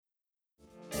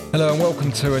Hello and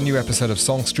welcome to a new episode of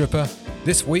Song Stripper.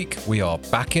 This week we are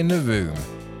back in the room.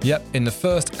 Yep, in the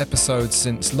first episode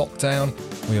since lockdown,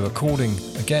 we are recording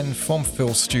again from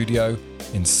Phil's studio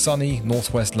in sunny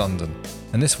northwest London.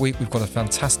 And this week we've got a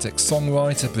fantastic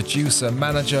songwriter, producer,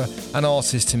 manager and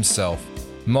artist himself,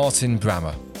 Martin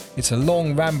Brammer. It's a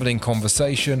long rambling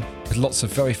conversation with lots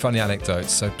of very funny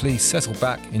anecdotes, so please settle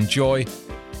back, enjoy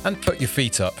and put your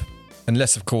feet up.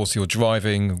 Unless of course you're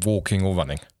driving, walking or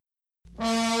running.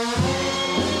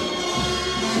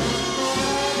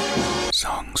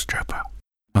 Song Stripper.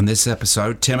 On this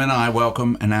episode, Tim and I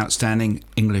welcome an outstanding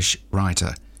English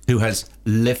writer who has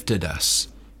lifted us.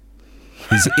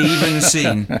 He's even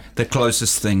seen the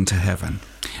closest thing to heaven.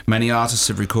 Many artists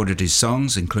have recorded his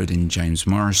songs, including James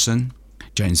Morrison,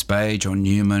 James Bay, John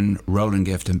Newman, Roland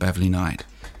Gift and Beverly Knight.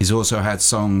 He's also had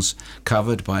songs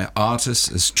covered by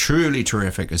artists as truly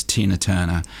terrific as Tina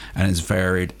Turner and as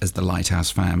varied as the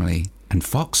Lighthouse Family and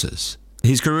Foxes.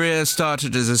 His career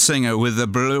started as a singer with the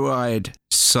blue-eyed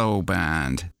soul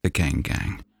band, the Gang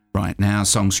Gang. Right now,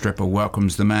 Song Stripper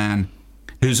welcomes the man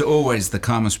who's always the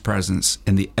calmest presence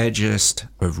in the edgiest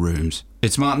of rooms.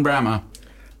 It's Martin Brammer.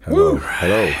 Hello.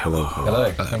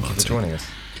 Hello. Thank you for joining us.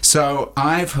 So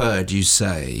I've heard you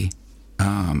say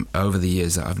over the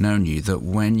years that I've known you that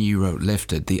when you wrote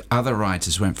Lifted, the other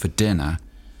writers went for dinner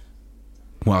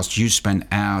whilst you spent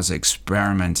hours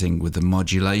experimenting with the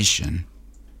modulation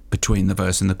between the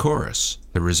verse and the chorus.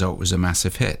 The result was a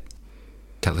massive hit.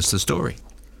 Tell us the story.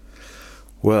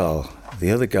 Well, the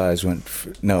other guys went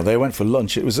for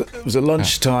lunch. It was a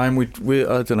lunchtime. We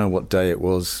I don't know what day it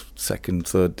was, second,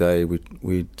 third day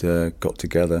we'd got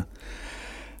together,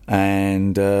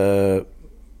 and it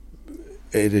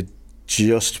had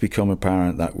just become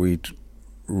apparent that we'd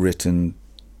written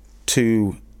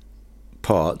two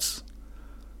parts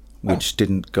which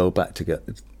didn't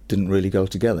really go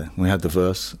together. We had the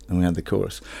verse and we had the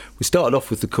chorus. We started off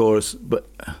with the chorus, but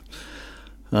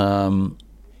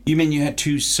You mean you had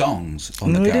two songs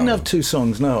on the go? No, we didn't have two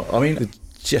songs, no. I mean, the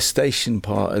gestation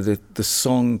part of the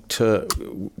song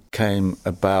came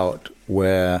about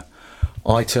where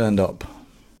I turned up.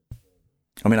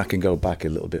 I mean, I can go back a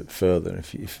little bit further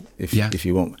if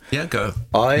you want. Yeah, go.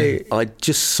 I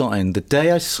just signed, the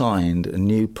day I signed a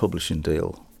new publishing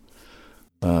deal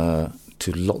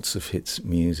to Lots of Hits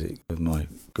Music with my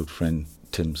good friend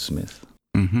Tim Smith.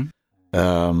 Mm-hmm.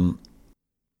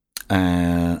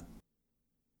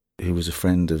 Who was a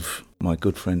friend of my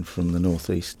good friend from the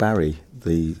Northeast, Barry,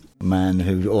 the man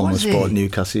who almost bought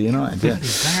Newcastle United. Yeah,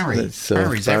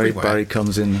 Barry's everywhere. Barry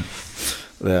comes in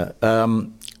there.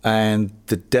 And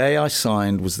the day I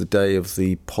signed was the day of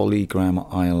the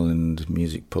Polygram Island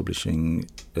Music Publishing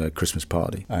Christmas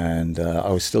party, and I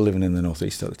was still living in the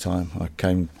Northeast at the time.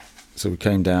 We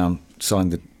came down,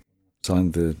 signed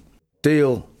the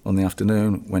deal on the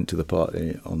afternoon, went to the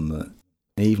party on the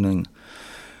evening.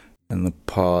 And the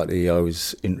party, I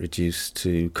was introduced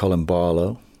to Colin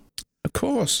Barlow. Of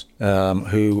course.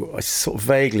 Who I sort of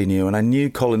vaguely knew. And I knew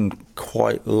Colin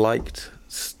quite liked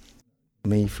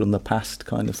me from the past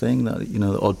kind of thing. That, you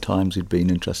know, the odd times he'd been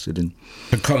interested in.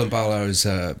 But Colin Barlow is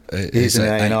an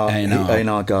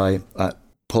A&R guy at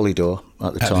Polydor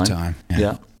at the time.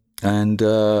 Yeah. And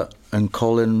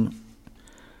Colin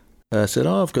said,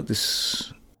 I've got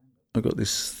this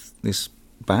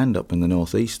band up in the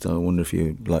Northeast. I wonder if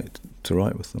you'd like to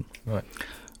write with them. Right.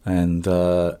 And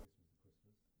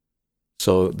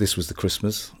so this was the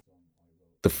Christmas.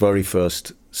 The very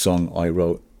first song I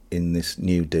wrote in this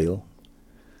new deal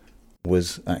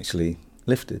was actually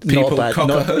Lifted. Not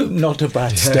a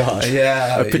bad start.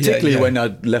 Particularly when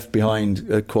I'd left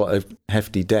behind quite a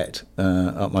hefty debt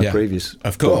at my previous.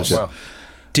 Of course. Wow.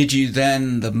 Did you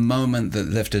then, the moment that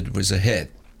Lifted was a hit,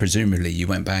 presumably you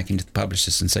went back into the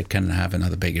publishers and said, can I have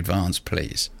another big advance,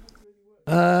 please?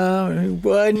 Well,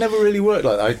 it never really worked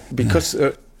like that because,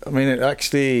 I mean, it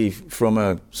actually, from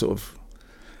a sort of,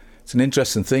 it's an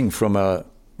interesting thing from a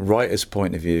writer's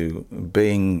point of view,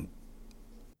 being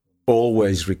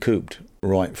always recouped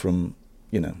right from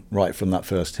that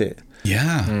first hit.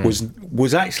 Yeah.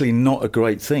 Was actually not a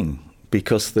great thing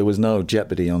because there was no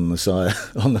jeopardy on the side,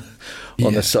 on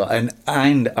the side.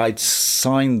 And I'd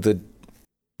signed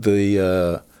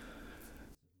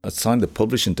I signed the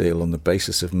publishing deal on the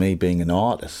basis of me being an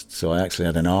artist. So I actually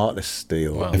had an artist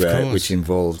deal which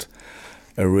involved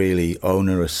a really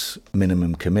onerous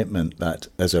minimum commitment that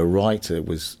as a writer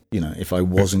was, if I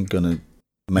wasn't going to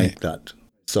make that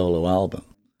solo album.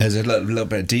 There's a little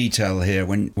bit of detail here.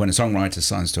 When a songwriter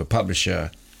signs to a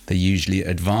publisher, they're usually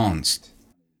advanced,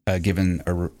 given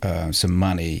some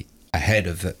money ahead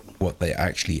of what they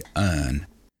actually earn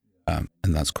and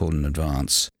that's called an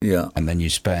advance. Yeah. And then you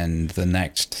spend the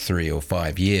next 3 or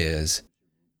 5 years,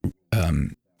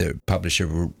 the publisher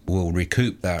will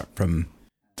recoup that from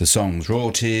the song's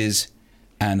royalties,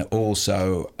 and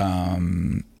also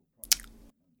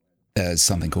there's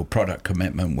something called product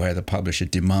commitment, where the publisher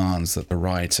demands that the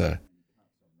writer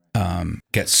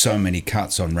gets so many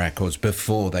cuts on records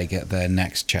before they get their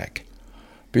next check.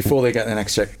 Before they get the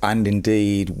next check, and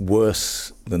indeed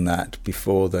worse than that,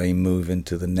 before they move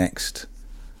into the next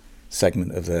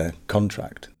segment of their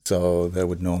contract. So there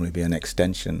would normally be an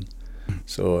extension.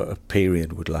 So a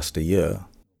period would last a year,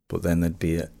 but then there'd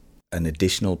be an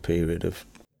additional period of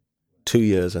 2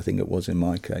 years, I think it was in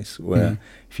my case, where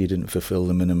if you didn't fulfill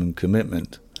the minimum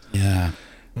commitment,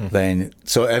 then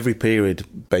so every period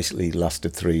basically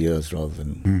lasted 3 years rather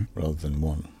than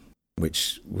one,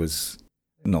 which was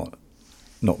not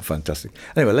fantastic.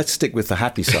 Anyway, let's stick with the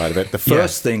happy side of it. The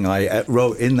first thing I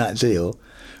wrote in that deal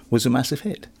was a massive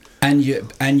hit. And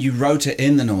you wrote it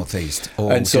in the Northeast, so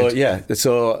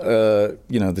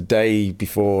the day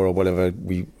before or whatever,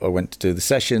 I went to do the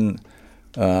session.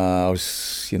 I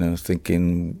was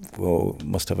thinking, well,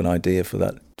 must have an idea for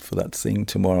that thing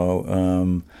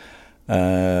tomorrow.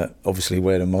 Obviously,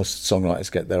 where do most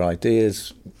songwriters get their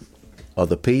ideas?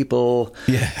 Other people.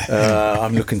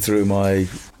 I'm looking through my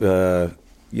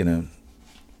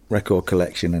record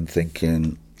collection and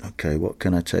thinking, okay, what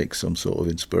can I take some sort of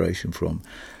inspiration from?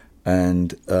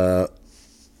 And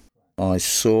I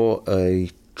saw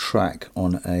a track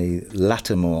on a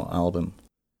Lattimore album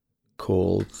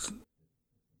called,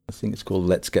 I think it's called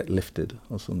 "Let's Get Lifted"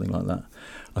 or something like that.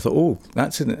 I thought, oh,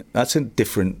 that's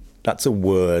a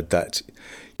word that,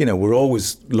 we're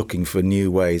always looking for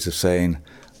new ways of saying,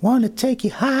 "Want to take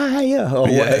you higher," or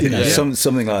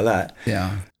something like that.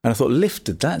 Yeah. And I thought,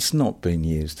 lifted, that's not been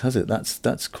used, has it?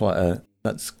 That's quite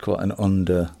an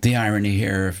under... The irony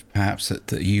here of perhaps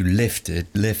that you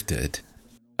lifted,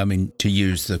 I mean, to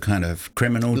use the kind of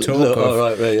criminal talk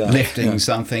of lifting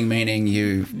something, meaning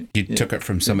you took it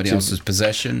from somebody else's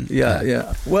possession.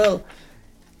 Yeah. Well,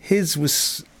 his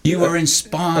was... You were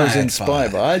inspired. I was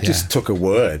inspired, but I just took a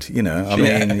word, I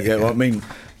mean,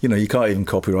 you can't even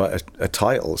copyright a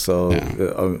title, so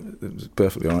it was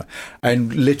perfectly all right.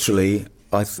 And literally,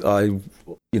 I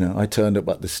turned up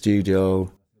at the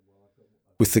studio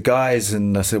with the guys,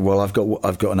 and I said, "Well, I've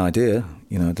got an idea.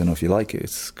 I don't know if you like it.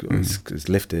 It's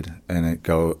lifted," and it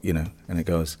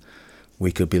goes,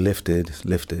 "We could be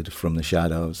lifted from the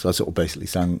shadows." So I sort of basically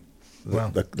sang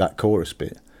that chorus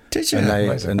bit. Did you?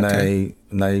 And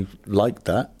they liked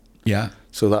that. Yeah.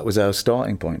 So that was our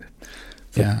starting point.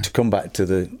 To come back to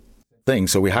the thing,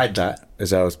 so we had that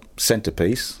as our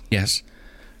centerpiece. Yes.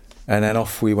 And then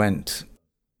off we went,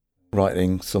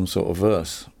 writing some sort of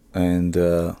verse. And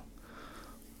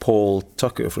Paul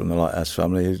Tucker from the Lighthouse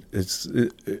Family,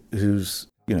 who's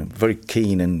very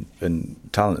keen and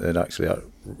talented actually at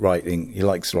writing. He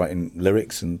likes writing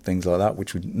lyrics and things like that,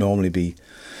 which would normally be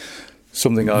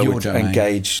something I would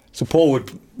engage. So Paul would,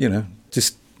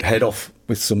 just head off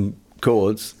with some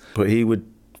chords, but he would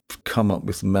come up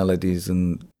with melodies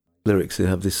and lyrics. He'd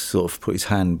have this sort of put his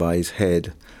hand by his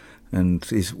head, and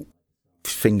his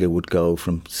finger would go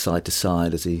from side to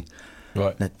side as he,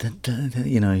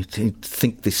 he'd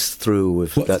think this through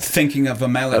with that. Thinking of a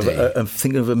melody.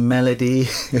 Thinking of a melody.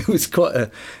 It was quite a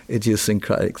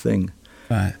idiosyncratic thing.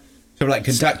 Right. So like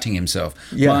conducting himself.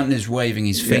 Yeah. Martin is waving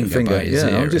his finger by his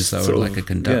ear as though like a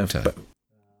conductor.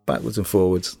 Backwards and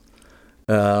forwards.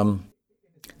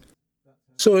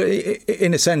 So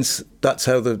in a sense, that's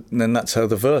how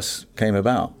the verse came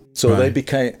about. So they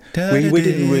became. We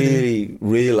didn't really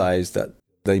realise that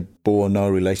they bore no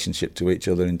relationship to each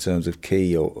other in terms of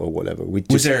key or whatever.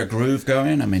 Was there a groove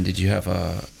going? I mean, did you have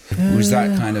a? Was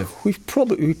that kind of? We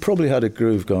probably had a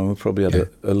groove going. We probably had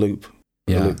a loop.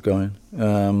 A loop going.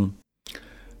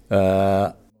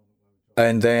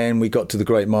 And then we got to the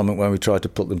great moment when we tried to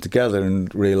put them together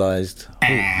and realised,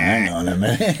 hang on a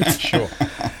minute. Sure.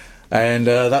 And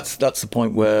that's the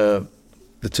point where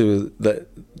the two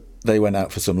they went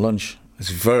out for some lunch. It's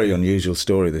a very unusual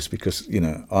story, this, because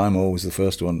I'm always the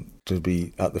first one to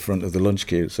be at the front of the lunch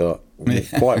queue, so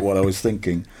quite what I was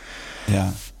thinking.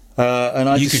 Yeah. And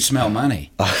I could smell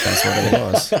money. That's what it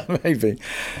was. Maybe.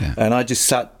 Yeah. And I just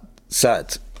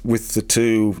sat with the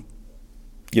two,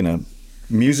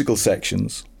 musical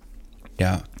sections.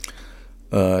 Yeah.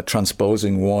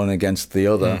 Transposing one against the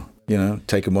other.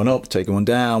 Taking one up, taking one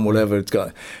down, whatever it's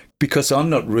got. Because I'm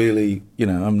not really,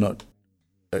 I'm not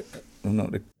a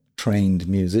trained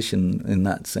musician in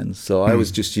that sense. So I was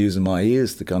just using my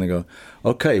ears to kind of go,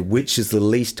 okay, which is the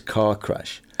least car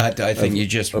crash? I think you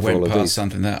just of went all of past these.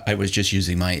 something that I was just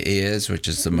using my ears, which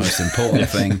is the most important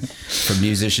thing for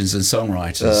musicians and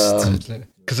songwriters.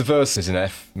 Because the verse is in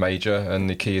F major and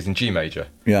the key is in G major.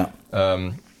 Yeah.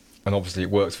 And obviously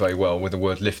it works very well with the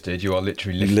word lifted. You are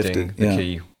literally lifting Lifted, the yeah.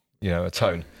 key, a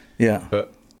tone. Yeah.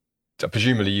 But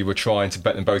presumably you were trying to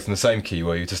bet them both in the same key,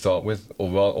 were you, to start with? Or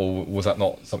was that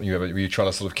not something were you trying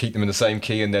to sort of keep them in the same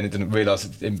key and then it didn't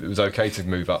realise it was okay to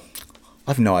move up?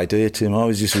 I've no idea, Tim. I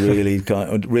was just really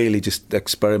really just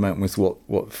experimenting with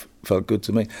what felt good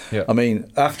to me. Yeah. I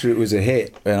mean, after it was a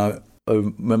hit, and I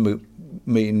remember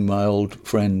meeting my old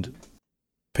friend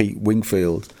Pete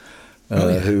Wingfield,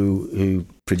 who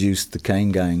produced the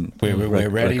Kane Gang. We're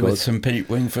ready record. with some Pete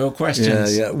Wingfield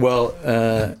questions. Yeah. Well,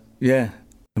 yeah.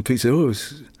 And Pete said, "Oh,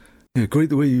 it's great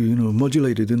the way you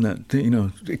modulated in that thing,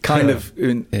 it kind of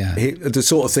the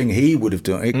sort of thing he would have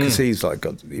done, because he's like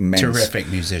got immense Terrific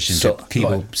musician,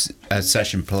 keyboard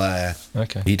session player.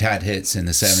 Okay. He'd had hits in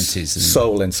the 70s. And,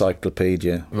 soul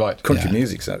encyclopedia, Right. country Yeah.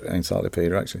 music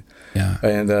encyclopedia actually. Yeah.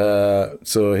 And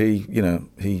so he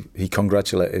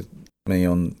congratulated me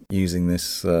on using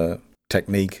this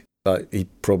technique that he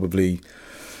probably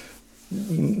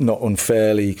not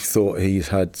unfairly thought he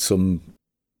had some,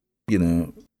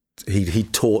 he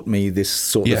taught me this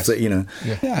sort Yes. of thing,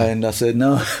 Yeah. And I said,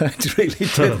 no, I really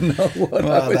didn't know what I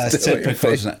Well, was that's doing. typical,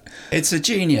 isn't it? It's a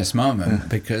genius moment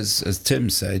because, as Tim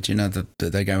said, that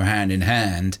they go hand in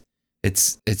hand.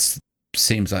 It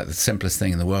seems like the simplest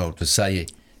thing in the world to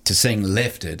sing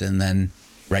lifted and then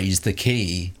raise the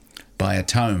key by a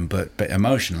tone, but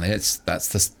emotionally, that's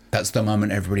the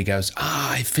moment everybody goes,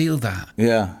 I feel that.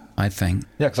 Yeah. I think.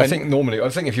 Yeah, because I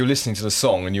think if you're listening to the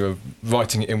song and you're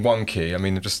writing it in one key, I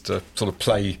mean, just to sort of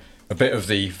play a bit of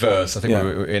the verse, I think we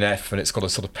were in F and it's got a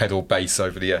sort of pedal bass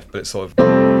over the F, but it's sort of...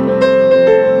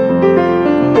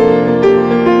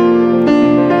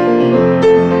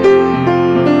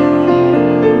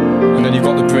 And then you've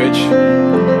got the bridge.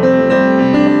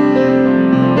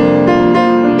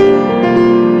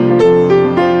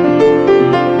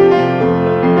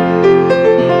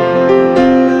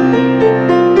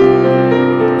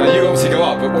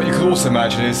 Also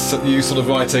imagine is you sort of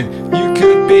writing, you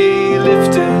could be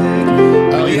lifted.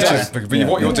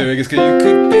 What you're doing is you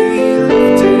could be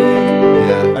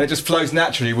lifted, and it just flows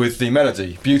naturally with the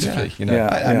melody beautifully.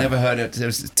 I never heard it.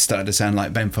 It started to sound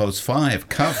like Ben Folds 5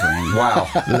 covering. Wow,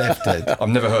 lifted. I've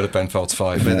never heard of Ben Folds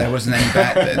 5, but there wasn't any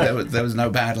bad. There was no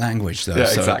bad language though. Yeah,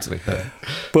 so exactly.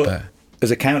 But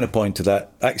as a counterpoint to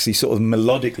that, actually, sort of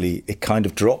melodically, it kind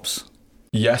of drops.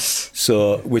 Yes.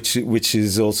 So which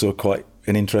is also quite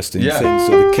an interesting thing.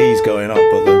 So the key's going up,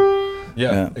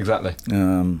 but exactly.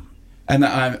 And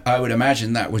I would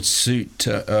imagine that would suit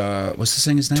what's the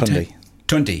singer's name?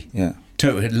 Tundi. Yeah.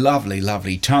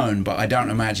 Lovely tone, but I don't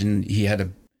imagine he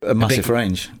had a massive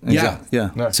range. Yeah.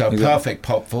 No, so perfect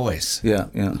pop voice. Yeah.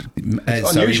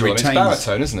 It's so unusual. It's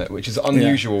baritone, isn't it? Which is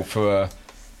unusual for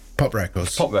pop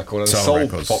records. Pop record and soul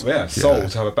records. Soul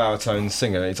to have a baritone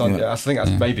singer. I think that's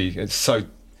maybe it's so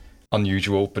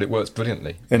unusual, but it works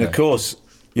brilliantly. And of course,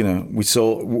 we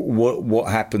saw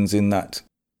what happens in that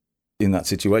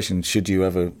situation. Should you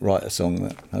ever write a song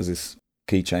that has this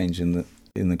key change in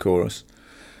the chorus,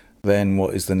 then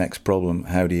what is the next problem?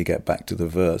 How do you get back to the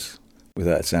verse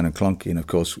without it sounding clunky? And of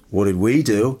course, what did we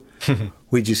do?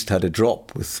 We just had a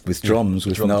drop with drums,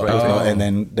 and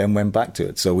then went back to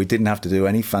it. So we didn't have to do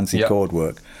any fancy chord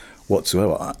work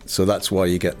whatsoever. So that's why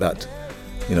you get that,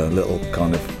 little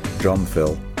kind of drum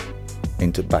fill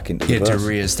back into the verse. To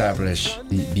re-establish,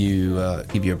 you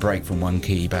give you a break from one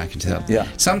key back into that. Yeah.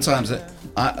 Sometimes,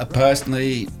 I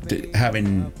personally,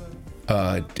 having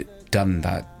done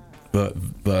that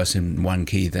verse in one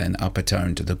key, then upper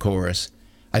tone to the chorus,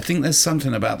 I think there's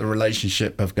something about the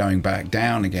relationship of going back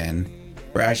down again,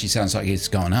 where it actually sounds like it's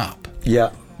gone up.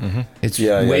 Yeah. Mm-hmm. It's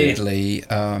weirdly.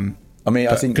 I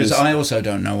think because I also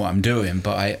don't know what I'm doing,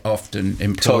 but I often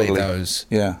employ those.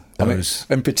 Yeah.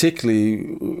 And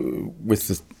particularly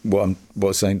with what I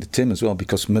was saying to Tim as well,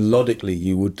 because melodically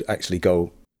you would actually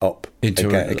go up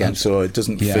again, so it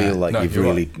doesn't feel like you've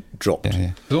really dropped.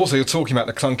 Yeah. But also, you're talking about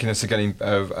the clunkiness again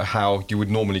of how you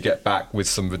would normally get back with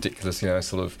some ridiculous,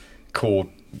 sort of chord,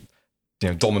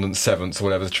 dominant sevenths or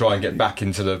whatever, to try and get back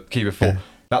into the key before. Yeah.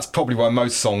 That's probably why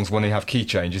most songs, when they have key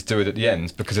changes, do it at the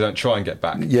end, because they don't try and get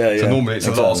back. So normally it's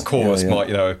the last chorus might,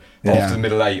 after the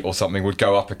middle eight or something, would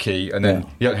go up a key, and then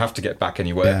you don't have to get back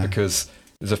anywhere because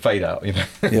there's a fade out.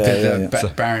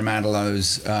 Barry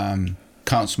Manilow's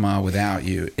 "Can't Smile Without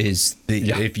You" is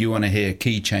if you want to hear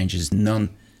key changes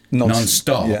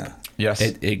non-stop. Yeah. Yes.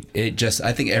 It just,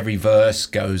 I think every verse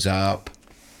goes up.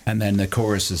 And then the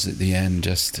choruses at the end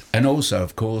and also,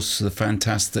 of course, the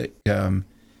fantastic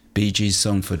Bee Gees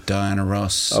song for Diana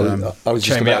Ross. I was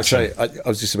just about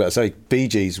to say, Bee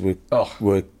Gees were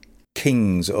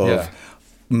kings of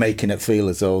making it feel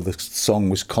as though the song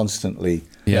was constantly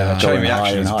Chain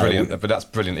Reaction is higher. brilliant, but that's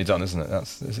brilliantly done, isn't it?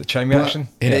 Is it Chain Reaction?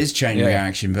 It is Chain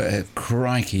Reaction, but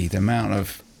crikey, the amount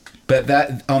of... But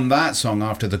that on that song,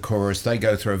 after the chorus, they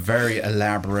go through a very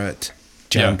elaborate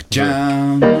junk. Is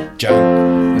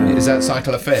that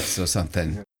Cycle of Fifths or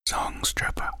something? Song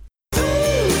Stripper.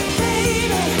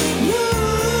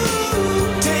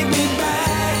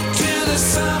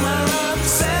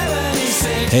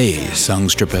 Hey, Song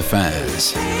Stripper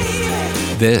fans.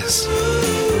 This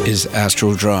is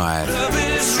Astral Drive.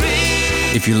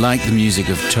 If you like the music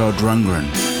of Todd Rundgren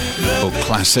or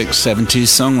classic 70s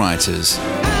songwriters,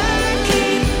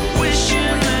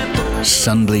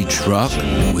 Sunbleach rock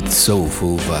with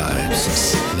soulful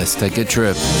vibes. Let's take a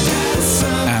trip.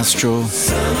 Astral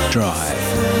Drive.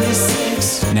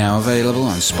 Now available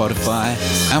on Spotify,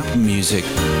 Apple Music,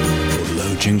 or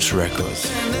Low Jinx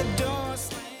Records.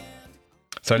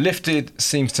 So Lifted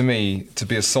seems to me to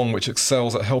be a song which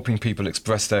excels at helping people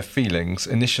express their feelings,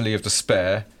 initially of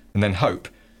despair and then hope.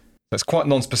 It's quite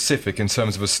non-specific in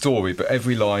terms of a story, but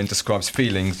every line describes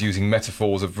feelings using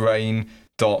metaphors of rain,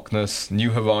 darkness,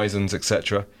 new horizons,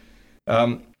 etc.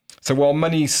 So while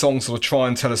many songs sort of try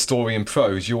and tell a story in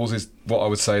prose, yours is what I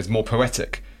would say is more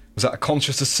poetic. Was that a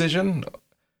conscious decision?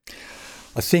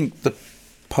 I think the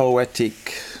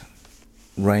poetic,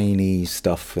 rainy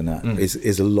stuff in that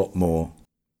is a lot more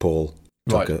Paul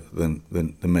Tucker than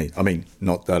me. I mean,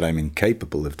 not that I'm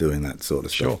incapable of doing that sort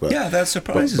of stuff. But, yeah, that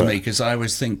surprises me, because I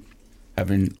always think,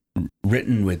 having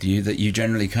written with you, that you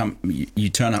generally you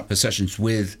turn up for sessions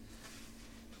with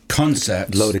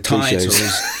concepts, loaded titles.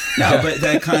 No, but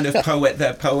they're kind of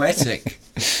they're poetic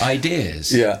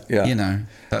ideas. Yeah. You know,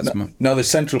 that's no, the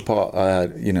central part I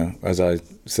had, as I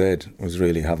said, was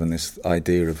really having this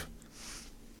idea of,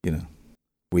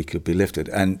 we could be lifted,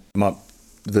 and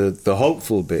the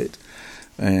hopeful bit,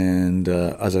 and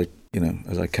as I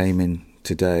came in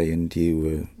today, and you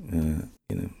were,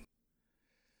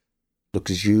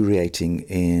 luxuriating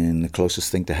in The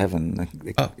Closest Thing to Heaven,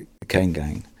 the Kane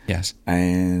Gang. Yes.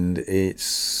 And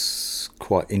it's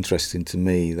quite interesting to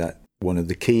me that one of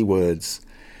the key words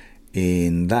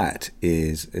in that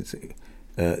is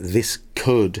this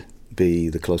could be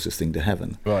the closest thing to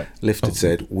heaven. Right. Lifted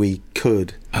said we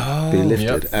could be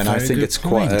lifted, and I think it's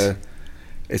quite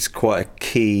a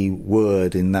key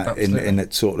word in that. In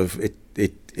it sort of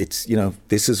it's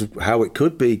this is how it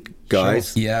could be,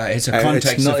 guys. Sure. Yeah, it's a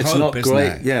context of hope. It's not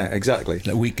great. It? Yeah, exactly.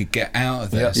 That we could get out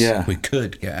of this. Yeah, we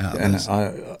could get out of and this.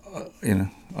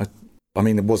 I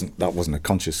mean, that wasn't a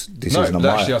conscious decision. No,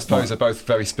 but actually, I suppose they're both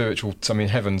very spiritual. I mean,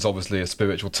 heaven's obviously a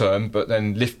spiritual term, but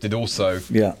then lifted also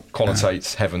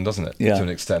connotates heaven, doesn't it? To an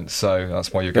extent. So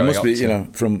that's why you're going up. It must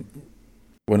be, from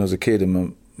when I was a kid and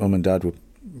my mum and dad were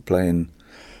playing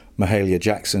Mahalia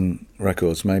Jackson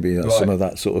records. Maybe some of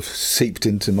that sort of seeped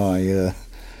into my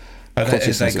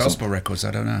consciousness. Are they gospel records?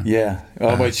 I don't know. Yeah.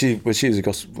 Well, she was a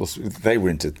gospel. They were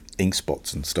into Ink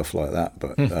Spots and stuff like that,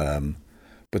 but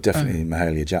definitely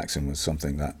Mahalia Jackson was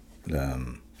something that,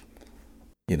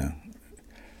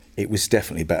 it was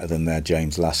definitely better than their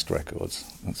James Last records.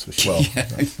 That's for sure.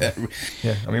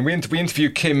 Yeah. I mean, we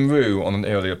interviewed Kim Rue on an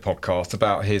earlier podcast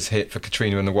about his hit for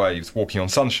Katrina and the Waves, Walking on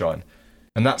Sunshine.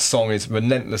 And that song is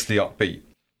relentlessly upbeat.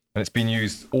 And it's been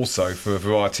used also for a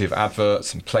variety of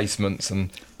adverts and placements,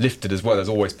 and Lifted as well as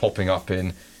always popping up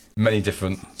in many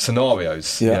different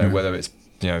scenarios, whether it's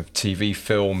TV,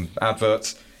 film,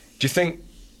 adverts. Do you think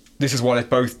this is why they've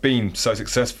both been so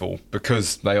successful?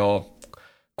 Because they are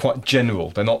quite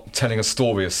general. They're not telling a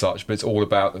story as such, but it's all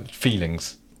about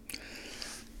feelings.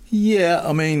 Yeah,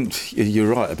 I mean,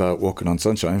 you're right about Walking on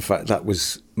Sunshine. In fact, that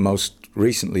was most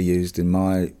recently used in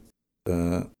my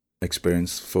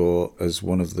experience as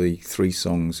one of the 3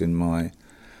 songs in my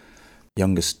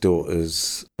youngest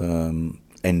daughter's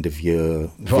end of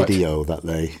year video that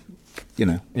they,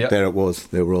 there it was.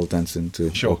 They were all dancing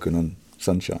to Walking on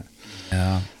Sunshine.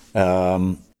 Yeah.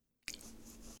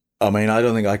 I mean, I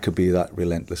don't think I could be that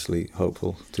relentlessly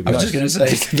hopeful. To be I was just going to say,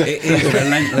 it is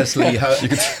relentlessly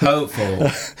hopeful.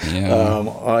 Yeah.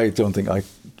 I don't think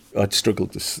I'd struggle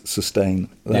to sustain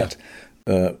that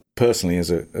personally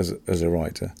as a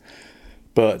writer.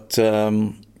 But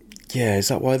is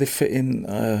that why they fit in?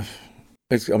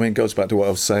 It goes back to what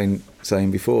I was saying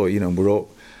before.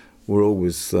 We're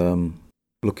always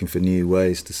looking for new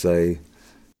ways to say,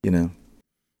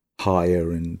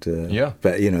 higher and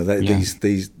better.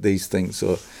 These things.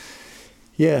 So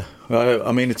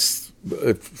I mean, it's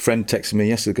a friend texted me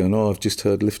yesterday going, "Oh, I've just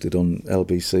heard Lifted on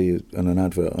LBC and an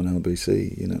advert on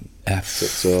LBC." You know,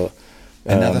 so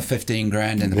another 15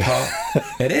 grand in the pot.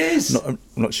 It is. I'm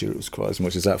not sure it was quite as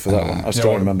much as that for that one. I was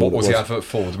trying to remember what was the advert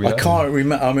for. I can't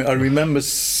remember. I mean, I remember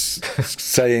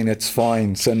saying it's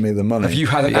fine. Send me the money. Have you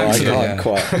had an accident? I can't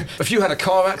quite. Have you had a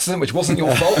car accident which wasn't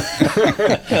your fault?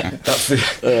 That's the.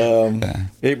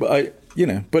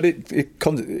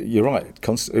 You're right.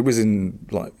 It was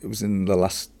in the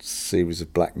last series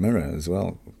of Black Mirror as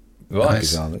well. Right.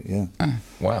 Bizarrely, yeah.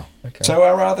 Wow. Okay. So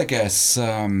our other guests,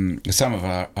 some of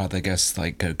our other guests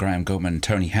like Graham Goodman,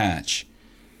 Tony Hatch,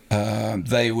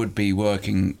 they would be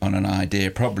working on an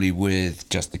idea probably with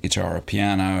just the guitar or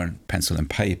piano and pencil and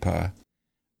paper,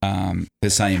 the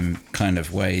same kind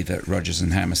of way that Rodgers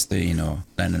and Hammerstein or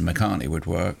Lennon and McCartney would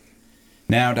work.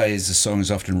 Nowadays, the song is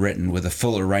often written with a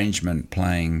full arrangement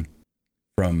playing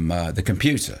from the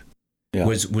computer. Yeah.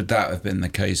 Would that have been the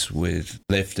case with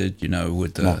Lifted? You know,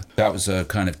 that was a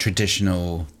kind of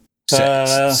traditional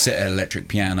sit electric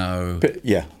piano,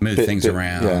 move things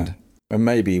around. Yeah. And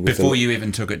maybe before you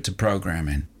even took it to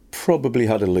programming. Probably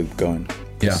had a loop going.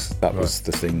 Yeah, that was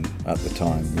the thing at the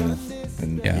time, you know.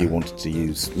 And you wanted to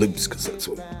use loops because that's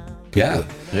what. Yeah.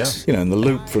 You know, and the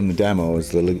loop from the demo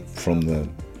is the loop from the.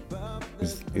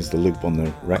 Is the loop on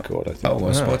the record, I think. Oh,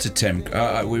 I spotted Tim.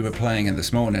 We were playing it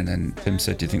this morning, and Tim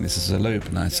said, "Do you think this is a loop?"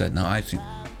 And I said, "No, I think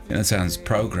it sounds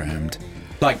programmed.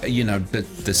 Like, you know,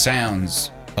 the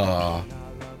sounds are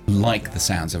like the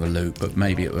sounds of a loop, but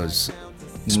maybe it was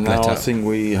split up." I think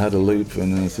we had a loop,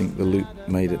 and I think the loop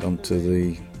made it onto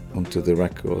the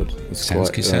record.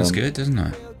 Sounds good, doesn't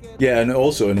it? Yeah, and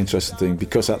also an interesting thing,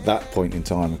 because at that point in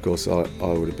time, of course, I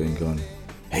would have been going,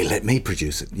 "Hey, let me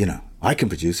produce it. You know, I can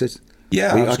produce it."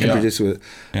 Yeah, I can produce it.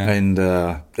 Yeah. And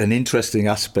an interesting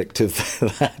aspect of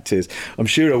that is, I'm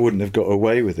sure I wouldn't have got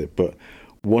away with it, but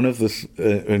one of the,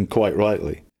 and quite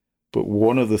rightly, but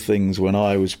one of the things when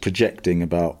I was projecting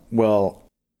about, well,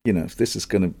 you know, if this is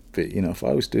going to be, you know, if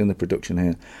I was doing the production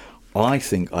here, I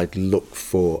think I'd look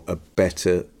for a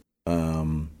better,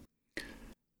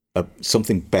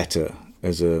 something better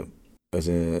as a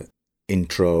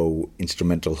intro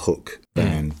instrumental hook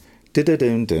than.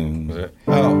 Da-da-dum-dum.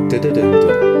 Oh.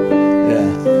 Da-da-dum-dum.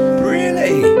 Yeah.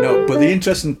 Really? No, but the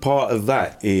interesting part of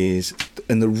that is,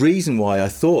 and the reason why I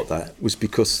thought that was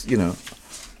because, you know,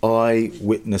 I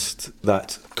witnessed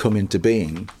that come into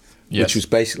being, which was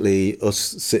basically us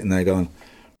sitting there going,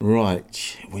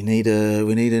 right, we need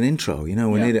an intro, you know,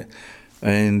 we need it.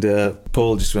 And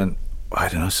Paul just went, I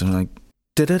don't know, something like,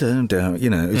 da-da-dum-dum, you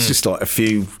know, it's just like a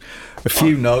few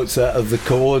notes out of the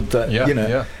chord that, you know.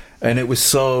 Yeah. And it was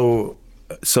so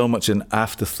much an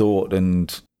afterthought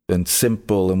and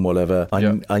simple and whatever.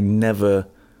 I never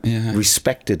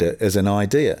respected it as an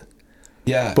idea.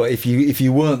 Yeah. But if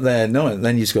you weren't there knowing,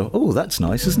 then you just go, oh, that's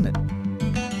nice, isn't it?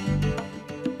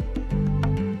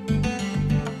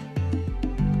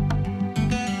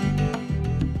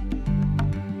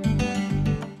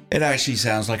 It actually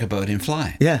sounds like a bird in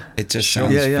flight. Yeah. It just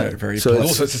sounds very, very so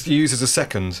also, it's used as a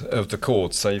second of the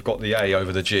chords. So you've got the A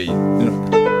over the G.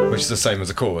 Which is the same as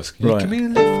the chorus. You can be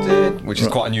lifted, which is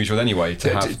quite unusual anyway to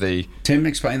have the... Tim,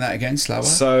 explain that again, slower.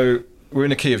 So we're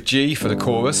in a key of G for the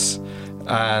chorus,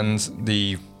 and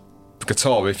the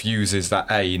guitar riff uses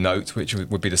that A note, which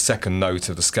would be the second note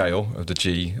of the scale of the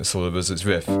G, sort of as its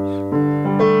riff. And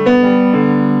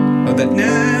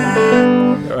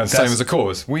same as the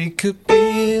chorus. We could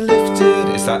be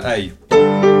lifted. It's that A.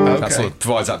 That sort of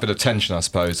provides that bit of tension, I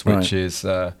suppose, which is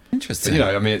interesting. But, you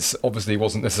know, I mean, it's obviously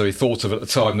wasn't necessarily thought of at the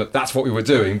time that that's what we were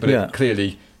doing, but it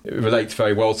clearly relates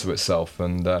very well to itself.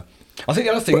 And I think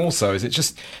the other thing also is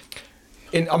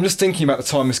I'm just thinking about the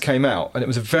time this came out, and it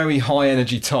was a very high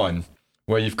energy time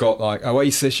where you've got like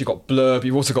Oasis, you've got Blur,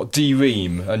 you've also got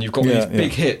D-Ream, and you've got these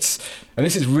big hits, and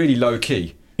this is really low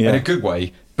key in a good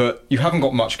way, but you haven't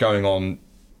got much going on.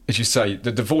 As you say,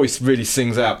 the voice really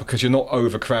sings out because you're not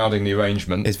overcrowding the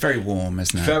arrangement. It's very warm,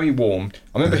 isn't it? Very warm.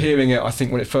 I remember hearing it, I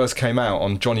think, when it first came out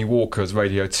on Johnny Walker's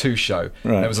Radio 2 show.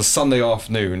 Right. It was a Sunday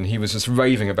afternoon, and he was just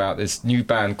raving about this new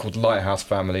band called Lighthouse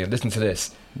Family, and listen to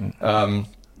this. And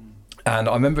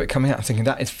I remember it coming out and thinking,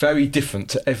 that is very different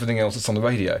to everything else that's on the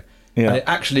radio. Yeah. And it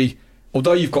actually,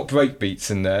 although you've got breakbeats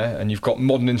in there, and you've got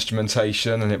modern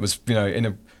instrumentation, and it was, you know,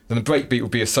 then the breakbeat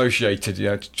would be associated, you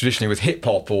know, traditionally with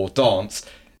hip-hop or dance,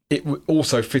 it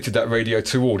also fitted that Radio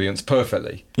 2 audience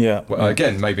perfectly. Yeah. Well,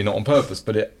 again, maybe not on purpose,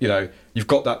 but it, you know, you've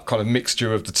got that kind of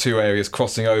mixture of the two areas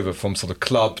crossing over from sort of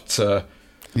club to,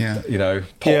 you know,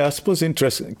 pop. Yeah, I suppose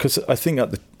interesting because I think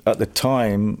at the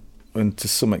time, and to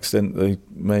some extent they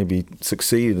maybe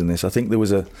succeeded in this. I think there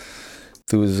was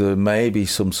maybe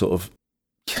some sort of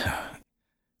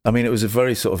I mean, it was a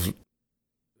very sort of,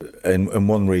 and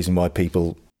one reason why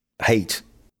people hate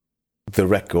the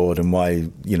record and why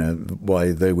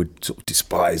they would sort of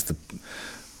despise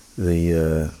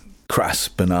the crass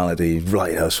banality,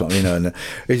 right? And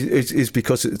it's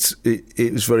because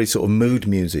it was very sort of mood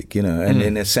music, and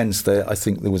in a sense, I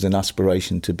think there was an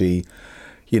aspiration to be,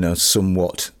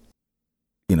 somewhat,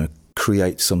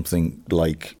 create something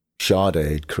like Sade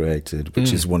had created,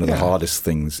 which is one of the hardest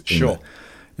things. Sure.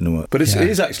 In the world. But it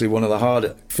is actually one of the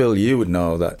harder. Phil, you would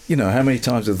know that. How many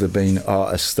times have there been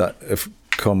artists that have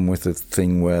come with a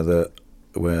thing where the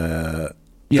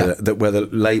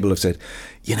label have said,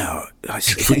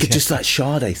 if we could just that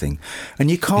Sade thing, and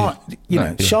you can't.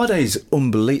 Sade is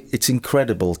unbelievable. It's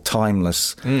incredible,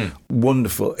 timeless,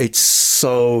 wonderful. It's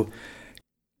so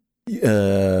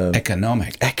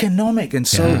economic, and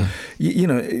so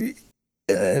it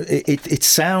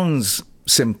sounds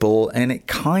simple, and it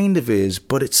kind of is,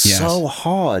 but it's so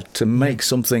hard to make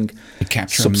something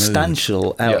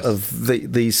substantial out of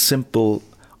these simple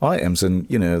items. And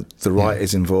the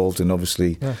writers involved, and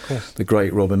obviously the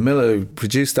great Robin Miller who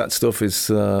produced that stuff is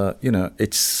it works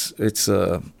it's for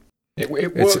a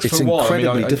while.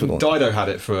 incredibly difficult. Dido had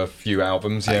it for a few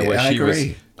albums, where she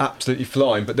was absolutely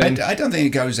flying. But then I don't think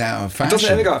it goes out of fashion. It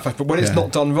doesn't ever go out of fashion. But when it's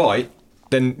not done right,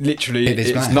 then literally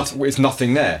it's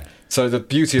nothing there. So the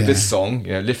beauty of this song,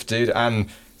 Lifted and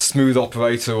Smooth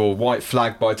Operator or White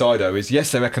Flag by Dido is,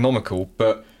 yes, they're economical,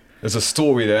 but there's a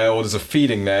story there, or there's a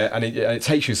feeling there, and it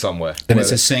takes you somewhere. And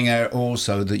it's a singer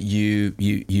also that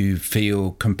you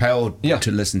feel compelled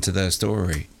to listen to their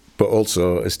story. But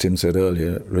also, as Tim said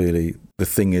earlier, really, the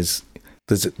thing is,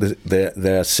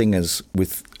 there are singers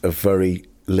with a very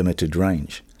limited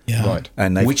range. Yeah. Right.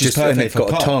 And they've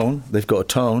got a tone. They've got a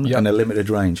tone and a limited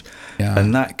range,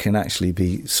 and that can actually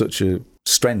be such a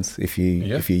strength if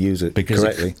you use it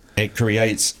correctly. It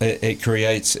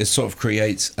sort of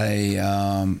creates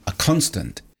a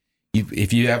constant.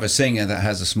 If you have a singer that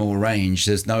has a small range,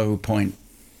 there's no point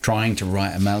trying to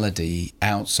write a melody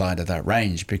outside of that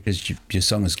range, because your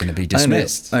song is going to be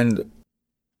dismissed. And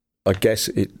I guess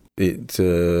it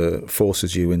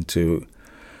forces you into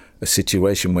a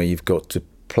situation where you've got to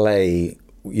play,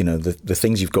 the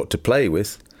things you've got to play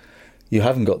with. You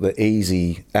haven't got the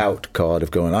easy out card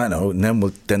of going, I know, and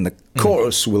then the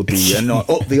chorus will be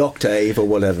up the octave or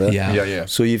whatever. Yeah.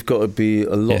 So you've got to be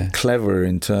a lot cleverer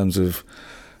in terms of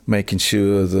making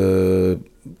sure the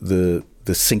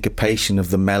syncopation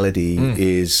of the melody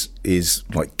is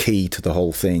like key to the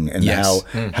whole thing, and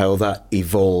how that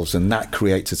evolves, and that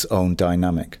creates its own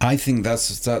dynamic. I think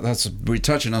that's we're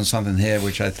touching on something here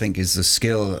which I think is the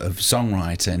skill of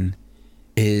songwriting,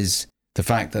 is the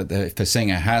fact that if the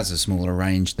singer has a smaller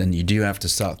range, then you do have to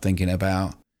start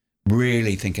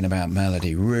really thinking about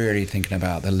melody, really thinking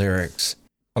about the lyrics.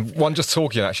 One just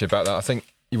talking actually about that, I think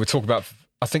you were talking about,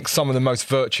 I think some of the most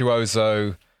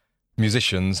virtuoso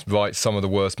musicians write some of the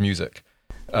worst music.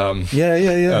 And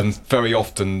very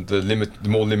often the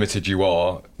more limited you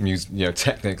are,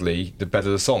 technically, the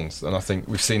better the songs. And I think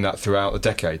we've seen that throughout the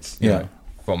decades.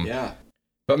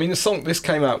 But I mean, this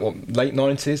came out, late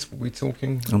 90s? Were we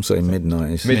talking? I'm saying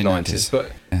mid-90s. Mid-90s.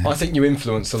 But I think you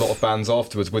influenced a lot of bands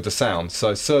afterwards with the sound.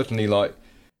 So certainly, like,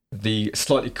 the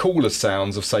slightly cooler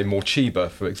sounds of, say, Morcheeba,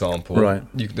 for example. Right.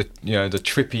 The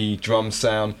trippy drum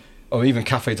sound, or even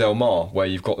Cafe Del Mar, where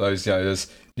you've got those, there's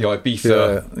the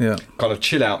Ibiza kind of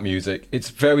chill-out music. It's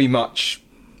very much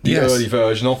the early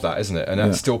version of that, isn't it? And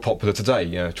that's still popular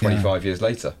today, 25 years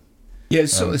later. Yeah,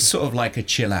 it's sort of like a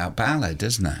chill-out ballad,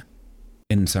 isn't it?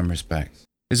 In some respects.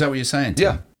 Is that what you're saying,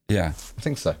 Tim? Yeah. I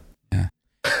think so. Yeah.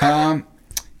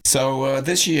 So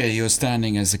this year you're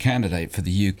standing as a candidate for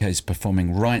the UK's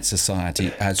Performing Rights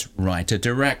Society as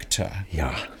writer-director.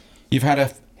 Yeah. You've had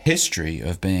a history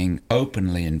of being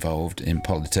openly involved in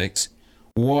politics.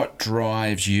 What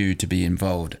drives you to be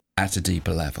involved at a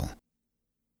deeper level?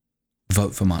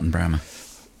 Vote for Martin Brammer.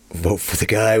 Vote for the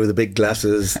guy with the big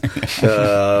glasses.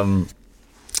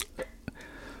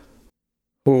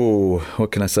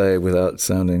 What can I say without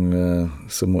sounding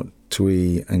somewhat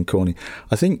twee and corny?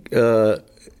 I think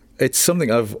it's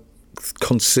something I've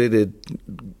considered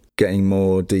getting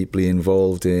more deeply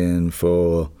involved in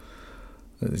for,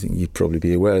 I think you'd probably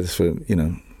be aware of this, for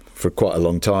quite a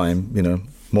long time,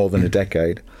 more than a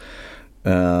decade.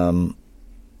 But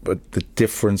the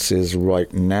difference is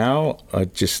right now, I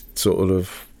just sort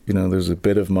of, there's a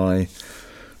bit of my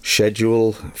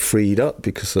schedule freed up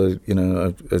because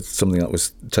it's something that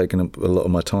was taking up a lot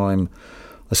of my time.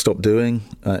 I stopped doing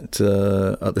at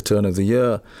the turn of the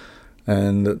year,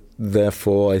 and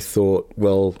therefore I thought,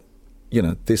 well,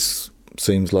 this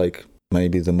seems like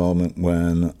maybe the moment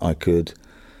when I could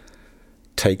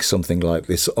take something like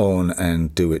this on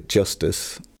and do it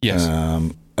justice. Yes.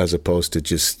 As opposed to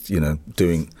just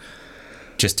turning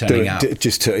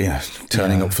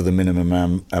up for the minimum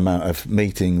amount of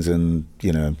meetings and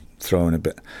throwing a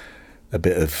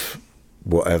bit of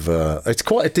whatever. It's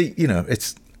quite a deep,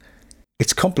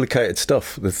 it's complicated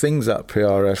stuff. The things that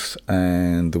PRS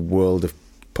and the world of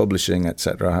publishing,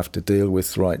 etc., have to deal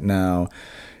with right now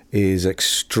is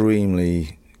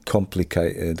extremely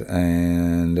complicated,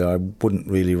 and I wouldn't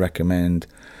really recommend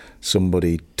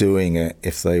somebody doing it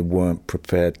if they weren't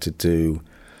prepared to do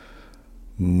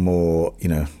more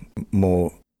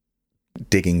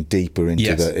digging deeper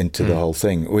into the whole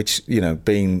thing, which,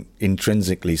 being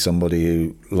intrinsically somebody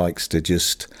who likes to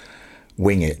just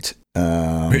wing it,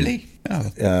 really?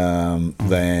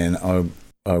 then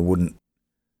I wouldn't,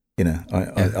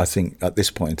 I think at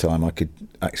this point in time I could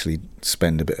actually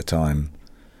spend a bit of time.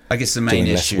 I guess the main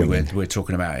issue we're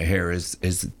talking about here is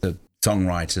the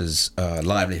songwriters'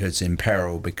 livelihoods in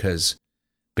peril because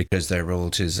their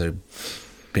royalties are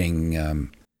being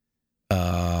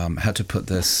how to put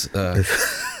this,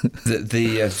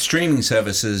 the streaming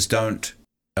services don't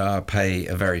pay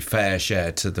a very fair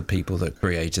share to the people that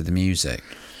created the music.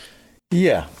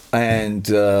 Yeah, and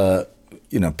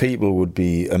people would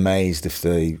be amazed if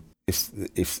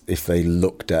they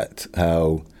looked at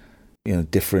how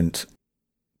different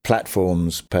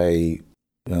platforms pay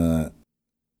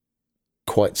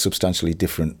quite substantially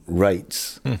different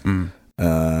rates. Mm-hmm.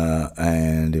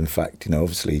 And in fact,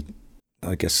 obviously,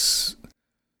 I guess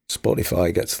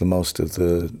Spotify gets the most of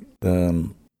the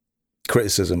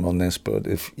criticism on this, but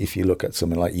if you look at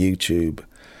something like YouTube,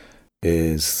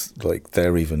 is like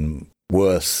they're even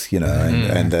worse,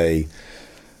 and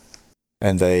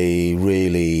they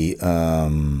really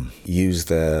use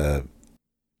their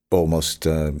almost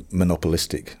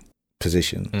monopolistic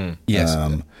position. Yes.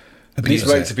 These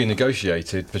rates have been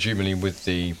negotiated, presumably with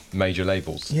the major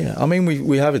labels. Yeah, I mean,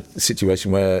 we have a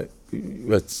situation where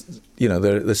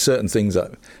there's certain things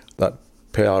that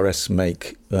PRS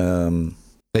make.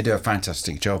 They do a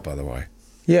fantastic job, by the way.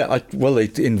 Yeah, I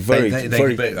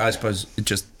suppose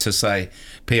just to say,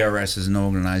 PRS is an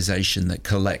organisation that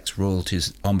collects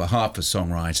royalties on behalf of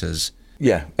songwriters.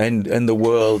 Yeah, and the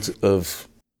world of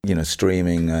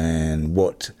streaming and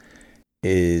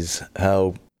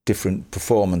how different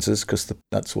performances, because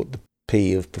that's what the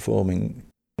P of performing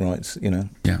rights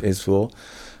is for.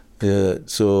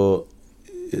 So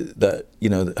that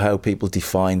how people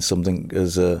define something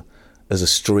as a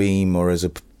stream or as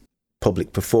a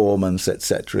public performance,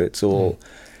 etc. It's all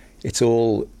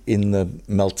in the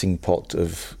melting pot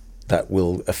of that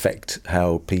will affect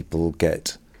how people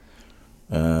get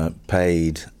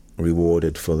paid,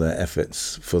 rewarded for their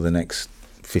efforts for the next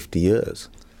 50 years.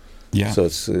 Yeah. So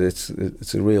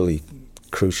it's a really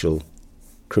crucial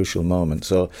moment.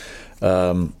 So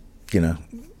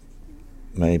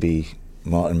maybe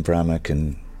Martin Brammer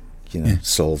can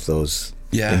solve those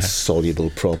insoluble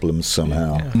problems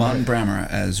somehow. Yeah. Martin Brammer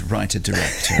as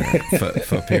writer-director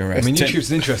for PRS. I mean, YouTube's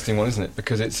an interesting one, isn't it?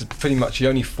 Because it's pretty much the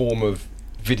only form of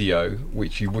video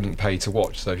which you wouldn't pay to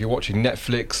watch. So if you're watching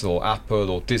Netflix or Apple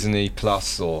or Disney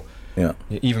Plus or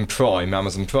even Prime,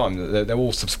 Amazon Prime, they're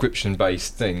all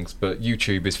subscription-based things, but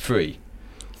YouTube is free.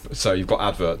 So you've got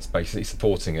adverts basically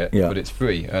supporting it, but it's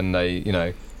free, and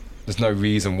there's no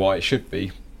reason why it should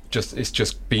be. It's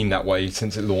just been that way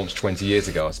since it launched 20 years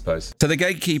ago, I suppose. So the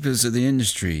gatekeepers of the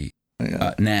industry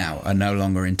now are no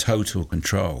longer in total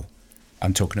control.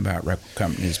 I'm talking about record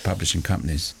companies, publishing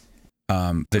companies,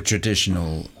 the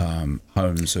traditional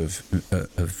homes of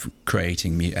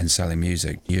creating and selling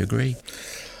music. Do you agree?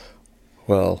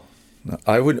 Well,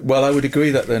 I would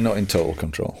agree that they're not in total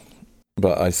control,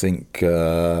 but I think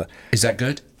is that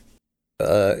good?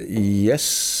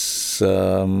 Yes,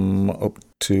 up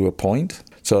to a point.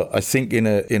 So I think in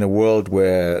a world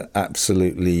where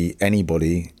absolutely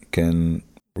anybody can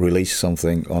release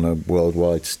something on a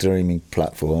worldwide streaming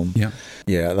platform,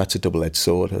 that's a double-edged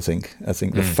sword. I think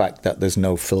the fact that there's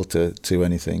no filter to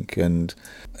anything, and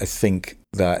I think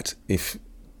that if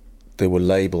there were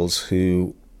labels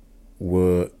who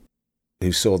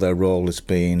saw their role as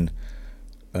being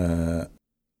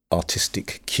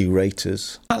artistic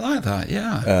curators, I like that,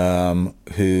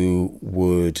 who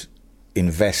would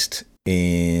invest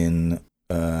in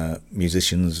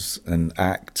musicians and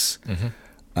acts,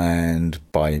 and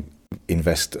by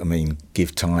invest I mean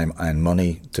give time and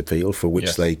money to people for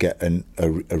which they get a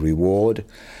reward,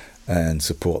 and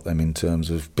support them in terms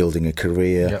of building a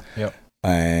career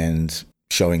and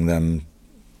showing them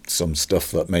some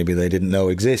stuff that maybe they didn't know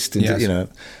existed, Yes. you know,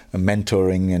 and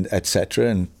mentoring and etc.,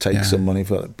 and take some money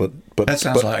for it. But That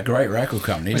sounds like a great record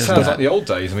company. It doesn't sounds it? like the old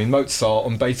days. I mean, Mozart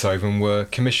and Beethoven were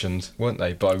commissioned, weren't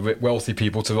they, by wealthy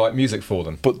people to write music for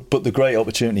them. But the great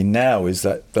opportunity now is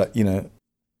that you know,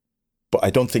 but I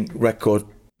don't think record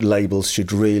labels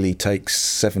should really take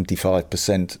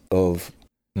 75% of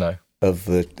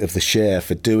the share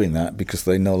for doing that, because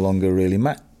they no longer really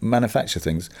manufacture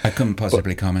things. I couldn't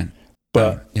possibly comment.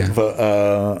 But yeah.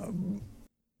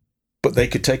 but they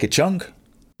could take a chunk.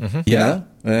 Mm-hmm. You know?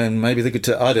 And maybe they could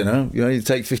I don't know, you know, you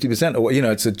take 50%, or, you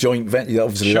know, it's a joint venture.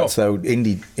 Obviously, Sure. that's how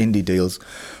indie deals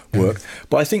work.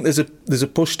 But I think there's a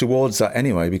push towards that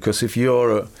anyway, because if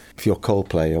you're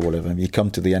Coldplay or whatever, you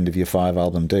come to the end of your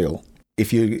 5-album deal,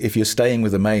 if you're staying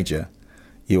with a major,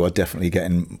 you are definitely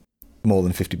getting more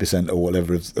than 50% or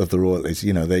whatever of the royalties.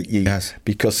 You know,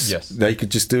 because they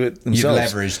could just do it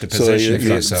themselves. You've leveraged the position for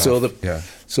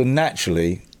yourself. So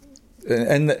naturally,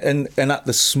 and at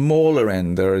the smaller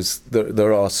end,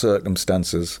 there are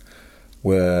circumstances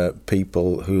where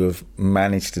people who have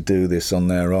managed to do this on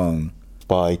their own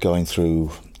by going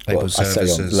through label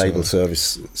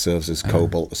services,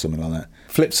 Cobalt or something like that.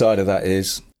 Flip side of that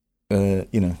is, you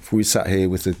know, if we sat here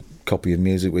with a copy of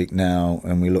Music Week now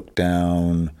and we look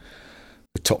down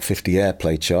the top 50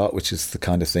 airplay chart, which is the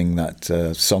kind of thing that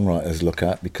songwriters look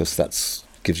at, because that's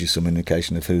gives you some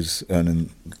indication of who's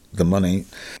earning the money.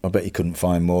 I bet you couldn't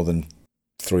find more than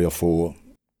 3 or 4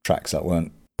 tracks that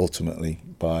weren't ultimately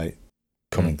by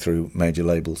coming through major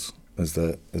labels as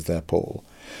their portal.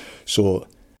 So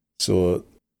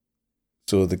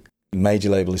the major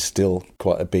label is still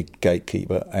quite a big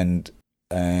gatekeeper, and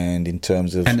in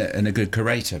terms of and a good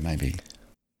curator, maybe.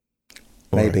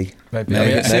 Maybe.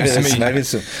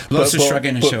 Lots of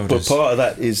shrugging of shoulders. But part of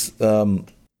that is,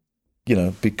 you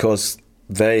know, because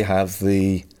they have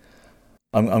the.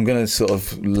 I'm going to sort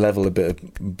of level a bit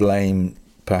of blame,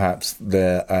 perhaps,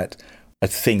 there at, I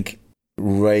think,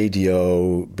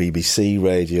 radio, BBC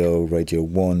Radio, Radio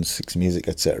 1, Six Music,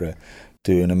 etc.,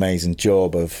 do an amazing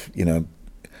job of, you know,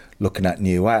 looking at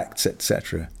new acts,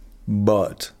 etc.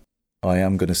 But I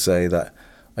am going to say that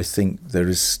I think there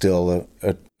is still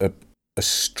a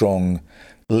strong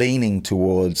leaning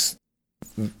towards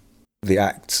the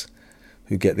acts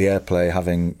who get the airplay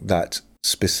having that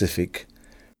specific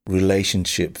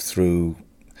relationship through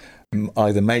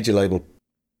either major label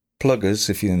pluggers,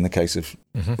 if you're in the case of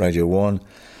Radio 1,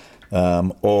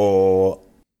 or,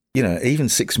 you know, even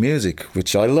Six Music,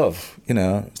 which I love. You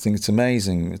know, I think it's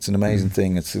amazing. It's an amazing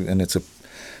thing. It's a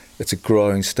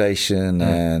growing station,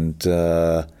 and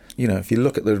you know, if you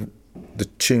look at the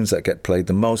tunes that get played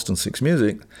the most on Six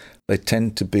Music, they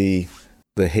tend to be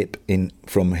the hip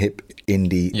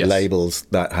indie labels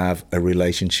that have a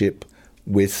relationship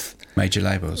with major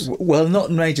labels. Well, not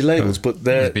major labels, but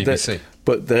they're BBC.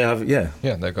 But they have,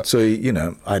 they've got. So, you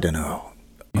know, I don't know.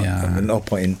 I'm not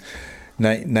pointing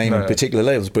naming particular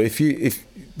labels, but if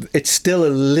it's still a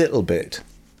little bit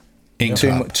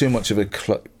too much of a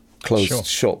closed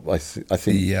shop. I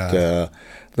think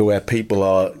the way people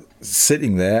are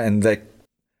sitting there, and they're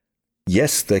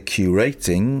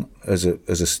curating as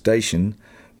a station,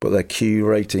 but they're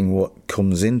curating what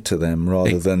comes into them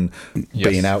rather than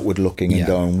being outward looking and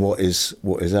going, what is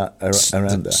that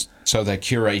around there? So they're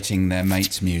curating their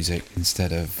mates' music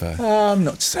instead of. I'm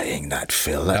not saying that,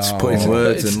 Phil. That's putting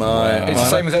words in my. It's the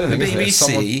same with anything. The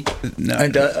BBC.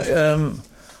 No.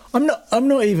 And I'm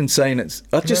not even saying it's.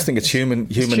 I just think it's human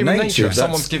nature. If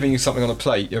someone's giving you something on a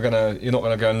plate, you're not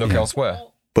gonna go and look elsewhere.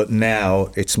 But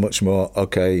now it's much more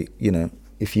okay. You know,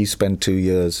 if you spend 2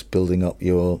 years building up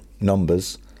your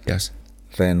numbers,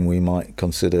 then we might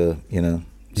consider, you know,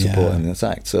 supporting this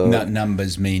act. So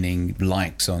numbers meaning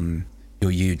likes on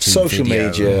your YouTube, social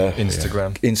media,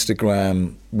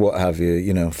 Instagram, what have you.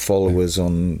 You know, followers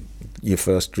on your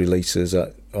first releases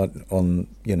on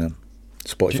you know,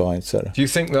 Spotify, etc. Do you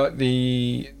think that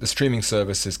the streaming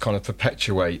services kind of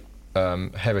perpetuate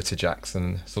heritage acts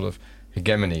and sort of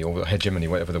hegemony,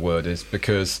 whatever the word is,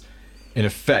 because in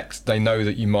effect they know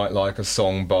that you might like a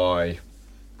song by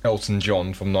Elton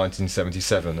John from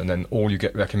 1977, and then all you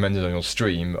get recommended on your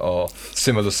stream are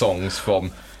similar songs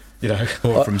from, you know,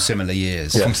 or from similar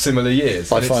years. From similar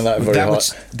years. I find that very hard.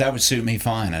 That would suit me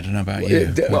fine. I don't know about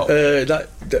you.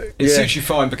 It suits you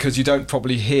fine because you don't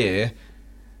probably hear,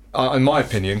 in my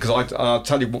opinion, because I'll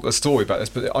tell you the story about this,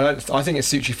 but I think it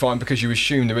suits you fine because you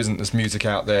assume there isn't this music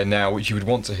out there now which you would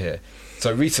want to hear.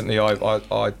 So recently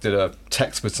I did a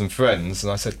text with some friends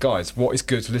and I said, guys, what is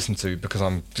good to listen to? Because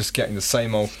I'm just getting the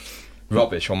same old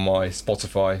rubbish on my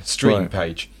Spotify stream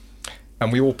page.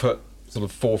 And we all put sort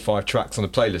of 4 or 5 tracks on a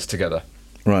playlist together.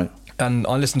 Right. and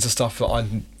I listened to stuff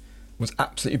that was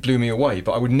absolutely blew me away,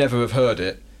 but I would never have heard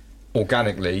it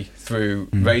organically through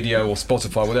radio or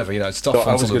Spotify, whatever, stuff.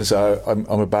 I was going to say I'm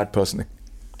a bad person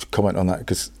to comment on that,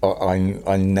 because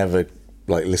I never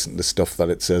listen to stuff that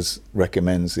it says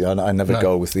recommends. I never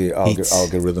go with the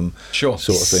algorithm sort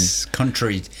of thing.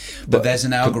 Contrary, but there's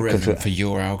an algorithm for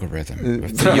your algorithm.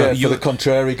 For the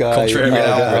contrary guy.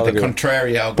 The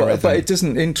contrary algorithm. But it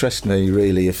doesn't interest me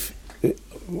really, if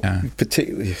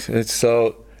particularly. It's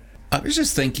so. I was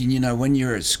just thinking, when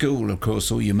you're at school, of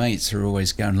course, all your mates are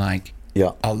always going like,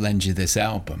 I'll lend you this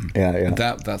album. And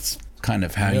that's kind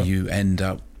of how you end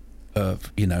up,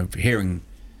 hearing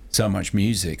so much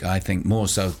music. I think more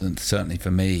so than certainly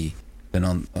for me than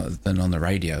on the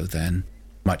radio then.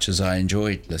 Much as I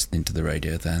enjoyed listening to the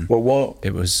radio then. Well,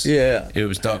 it was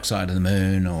Dark Side of the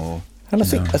Moon and I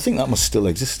think that must still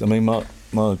exist. I mean, my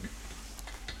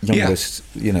youngest,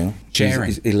 Sharing.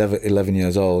 he's 11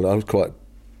 years old. I was quite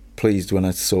pleased when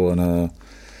I saw on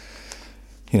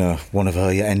one of her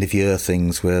end of year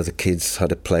things where the kids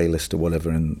had a playlist or whatever,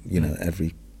 and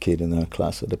every kid in their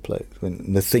class had a playlist.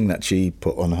 And the thing that she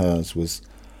put on hers was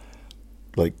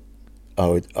I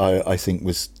think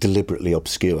was deliberately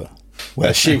obscure,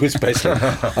 where she was basically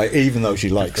even though she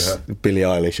likes Billie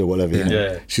Eilish or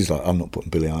whatever, she's like, I'm not putting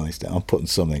Billie Eilish down, I'm putting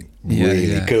something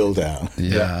really cool down.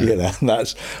 And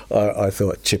that's I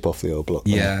thought, chip off the old block.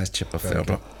 Chip off the old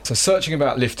block. So searching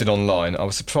about Lifted online, I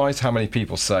was surprised how many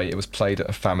people say it was played at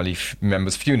a family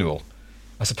member's funeral.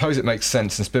 I suppose it makes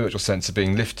sense in spiritual sense of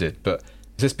being lifted, but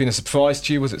has this been a surprise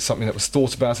to you? Was it something that was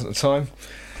thought about at the time?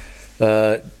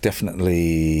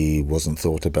 Definitely wasn't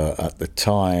thought about at the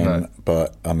time,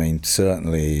 but I mean,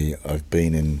 certainly I've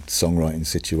been in songwriting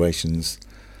situations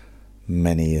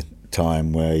many a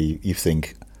time where you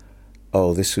think,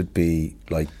 oh, this would be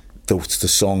like the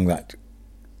song that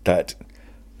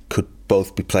could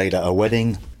both be played at a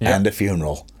wedding and a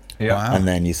funeral. Wow. And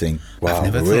then you think, wow,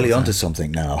 we're really onto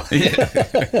something now.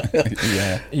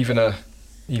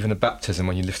 Even a baptism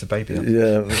when you lift a baby up.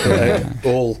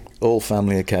 All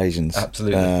family occasions.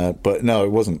 Absolutely. But no,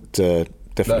 it wasn't.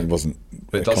 Definitely wasn't.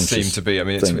 But it does seem to be. I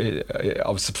mean, I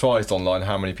was surprised online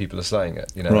how many people are saying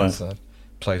it. It's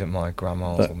played at my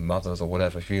grandma's or mother's or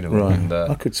whatever funeral. Right. And,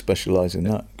 I could specialise in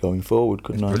that going forward,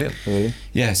 couldn't I? Brilliant. Really?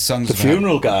 Yeah, songs the about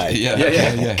funeral guy.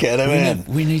 Yeah. Get him in.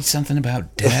 We need something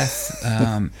about death.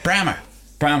 Brammer.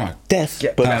 Death,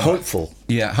 but hopeful.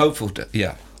 Yeah, hopeful.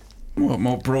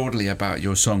 More broadly about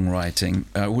your songwriting,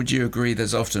 would you agree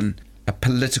there's often a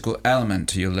political element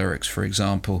to your lyrics? For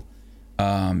example,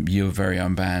 your very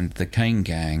own band, the Kane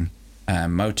Gang,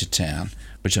 Motortown,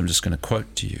 which I'm just going to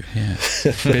quote to you here.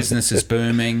 Business is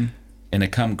booming in a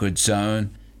come good zone.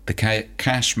 The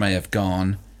cash may have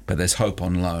gone, but there's hope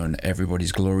on loan.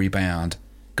 Everybody's glory bound.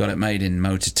 Got it made in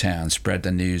Motortown. Spread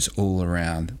the news all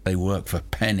around. They work for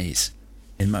pennies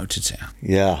in Motortown.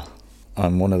 Yeah.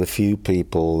 I'm one of the few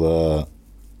people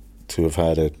to have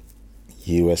had a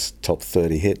US top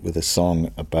 30 hit with a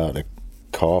song about a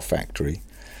car factory,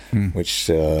 which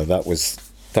that was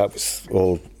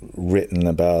all written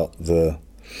about at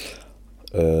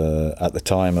the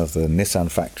time of the Nissan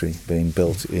factory being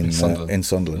built in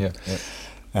Sunderland.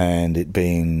 And it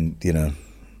being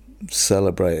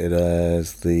celebrated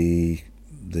as the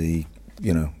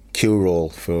cure-all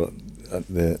for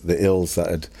the ills that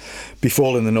had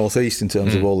befallen the northeast in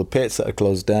terms of all the pits that had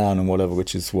closed down and whatever,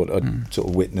 which is what I'd sort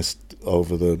of witnessed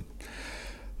over the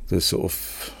sort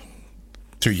of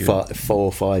 4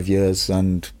 or 5 years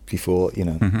and before,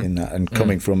 in that, and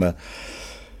coming from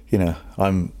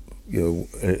I'm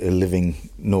a living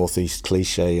northeast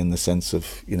cliche in the sense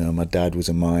of my dad was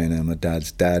a miner, my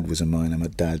dad's dad was a miner, my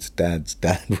dad's dad's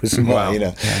dad was a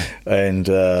miner, and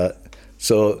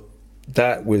so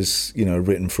that was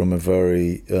written from a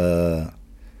very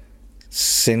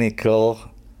cynical,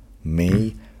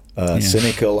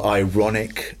 cynical,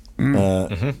 ironic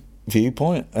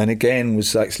viewpoint, and again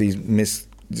was actually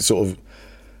sort of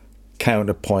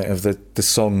counterpoint of the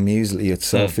song musically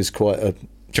itself is quite a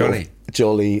jolly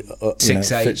 6/8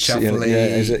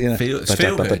 shuffly,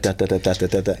 feel good.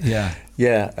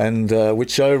 And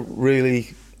which I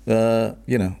really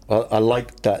I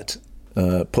liked that,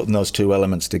 putting those two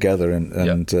elements together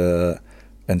and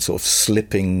sort of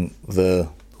slipping the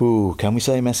can we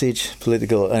say message,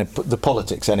 political, the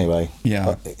politics anyway,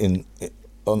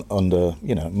 under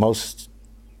most,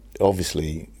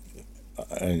 obviously,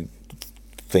 I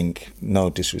think, no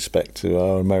disrespect to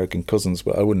our American cousins,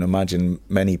 but I wouldn't imagine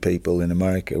many people in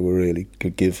America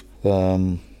could give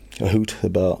a hoot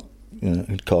about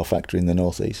a car factory in the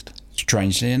northeast.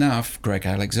 Strangely enough, Greg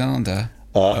Alexander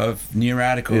of New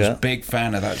Radicals, big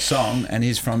fan of that song, and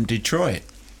he's from Detroit.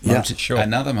 Yeah, sure.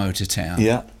 Another Motortown.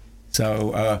 Yeah.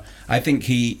 So I think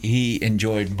he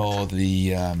enjoyed more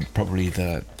the probably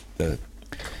the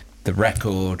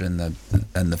record and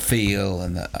the feel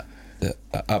and the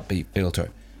upbeat feel to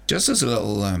it. Just as a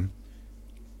little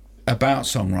about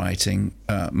songwriting,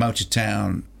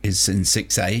 Motortown is in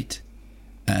 6/8,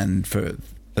 and for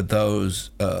those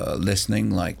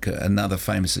listening, like another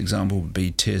famous example would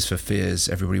be Tears for Fears,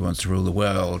 Everybody Wants to Rule the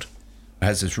World. It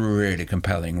has this really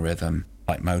compelling rhythm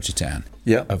like Motortown,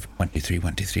 Yeah. of 1 2 3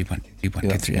 1 2 3 1 2 3 1 2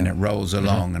 Yeah, 3, yeah. and it rolls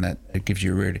along, and it gives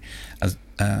you a really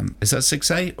is that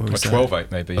 6/8 or Or is that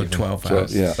 12/8 maybe. Oh, even.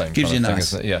 12/8. Yeah. Same Gives kind you of thing, nice.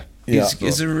 isn't it? Yeah. Yeah.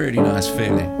 It's a really nice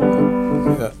feeling.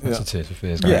 Yeah, It's a Tears for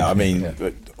Fears. yeah. I mean, Yeah.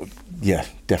 yeah,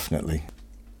 definitely.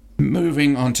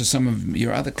 Moving on to some of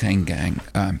your other Kane Gang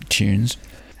tunes,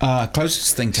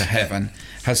 Closest Thing to Heaven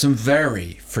has some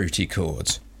very fruity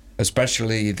chords,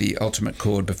 especially the ultimate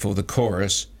chord before the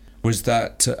chorus. Was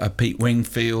that Pete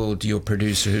Wingfield, your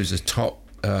producer, who's a top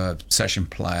session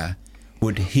player,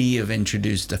 would he have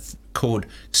introduced a chord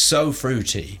so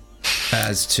fruity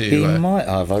as to... He might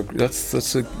have. That's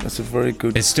a very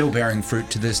good. it's still bearing fruit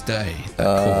to this day,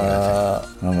 that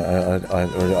chord, I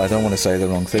think. I don't want to say the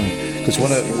wrong thing because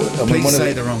Please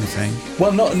say the wrong thing.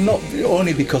 Well, not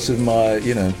only because of my,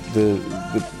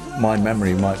 my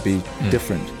memory might be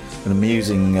different. An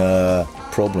amusing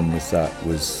problem with that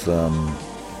was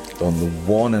on the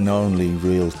one and only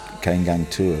real Kane Gang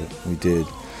tour we did.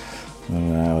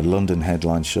 Our London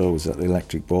headline show was at the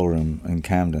Electric Ballroom in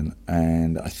Camden,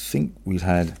 and I think we'd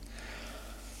had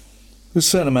a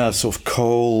certain amount of sort of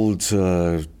cold,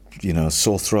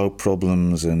 sore throat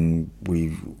problems, and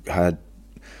we had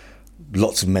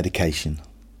lots of medication.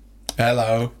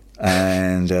 Hello.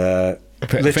 And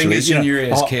literally, fingers in your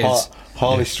ears, kids.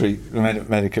 Harley Street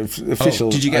medical official.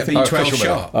 Did you get I think- B12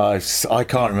 shot? I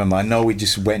can't remember. I know we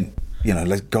just went.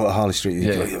 Let's go to Harley Street.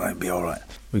 Yeah. You might be all right.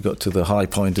 We got to the high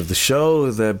point of the show,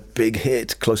 their big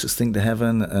hit, Closest Thing to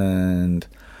Heaven, and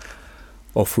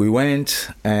off we went.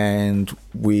 And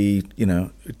we,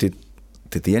 did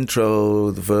the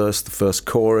intro, the verse, the first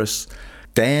chorus.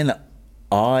 Then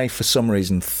I, for some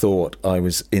reason, thought I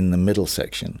was in the middle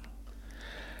section.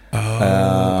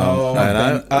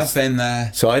 I've been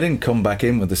there. So I didn't come back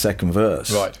in with the second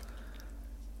verse. Right.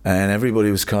 And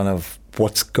everybody was kind of,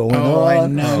 what's going on? Oh, I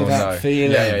know Oh, that no.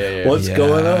 feeling. Yeah. What's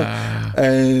going on?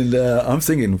 And I'm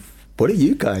thinking, what are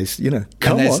you guys?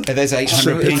 Come And on. there's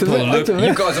 800 people look.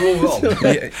 You guys are all wrong.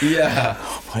 Yeah.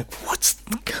 I'm like, what's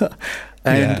the...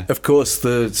 And of course,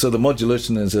 the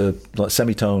modulation is a like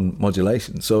semitone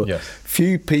modulation. So Yes.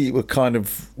 few people kind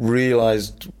of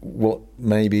realised what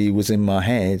maybe was in my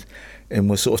head, and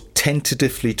were sort of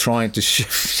tentatively trying to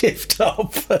shift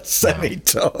up a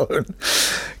semitone.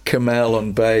 Kamel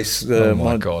on bass,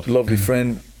 my God. lovely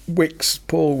friend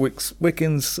Paul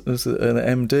Wickens as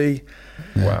an MD.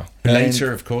 Wow.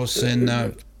 Later, of course, in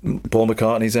Paul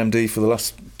McCartney's MD for the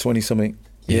last 20-something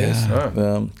years.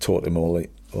 Oh. Taught him all he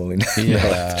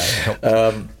yeah,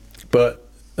 but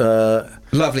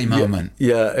lovely moment.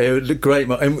 yeah, it was a great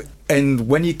moment. And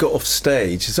when you got off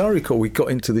stage, as I recall, we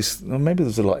got into this. Maybe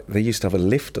there was they used to have a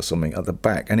lift or something at the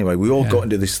back. Anyway, we all got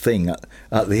into this thing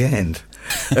at the end,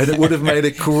 and it would have made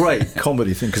a great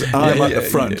comedy thing because I'm at the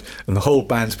front and the whole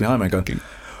band's behind me going,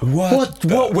 What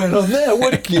went on there?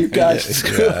 What did you guys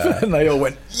do? And they all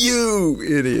went, you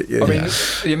idiot. Yeah. I mean,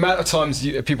 the amount of times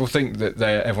people think that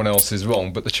everyone else is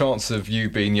wrong, but the chance of you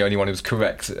being the only one who's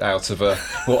correct out of a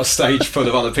stage full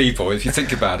of other people, if you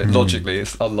think about it logically,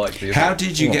 it's unlikely. isn't How it?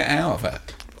 did you get out of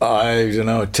it? I don't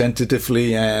know,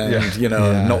 tentatively and,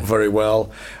 not very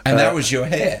well. And that was your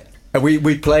hit. And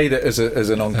we played it as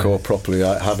an encore properly,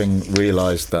 having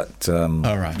realised that.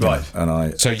 All right. And I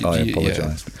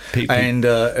apologised. People- And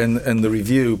the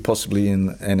review, possibly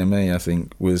in NME, I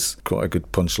think, was quite a good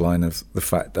punchline of the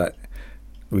fact that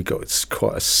we got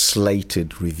quite a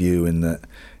slated review in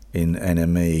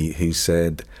NME who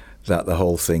said that the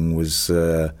whole thing was,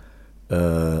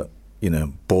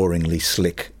 boringly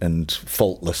slick and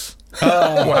faultless.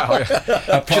 Oh, wow. Yeah.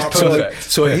 Apart Just from perfect.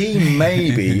 So he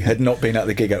maybe had not been at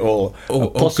the gig at all,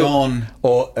 Or gone,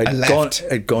 or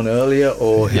had gone earlier,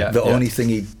 or the only thing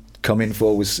he'd come in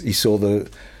for was he saw the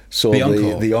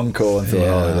encore and thought,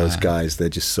 oh, those guys, they're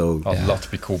just so. I'd love to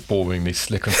be called boringly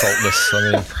slick and faultless.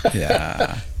 I mean,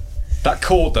 yeah. that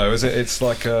chord though, is it? It's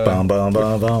like a. Bum, bum,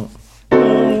 bum, bum.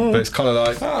 But it's kind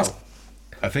of like.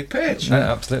 A big pitch.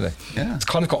 Yeah, absolutely. Yeah. It's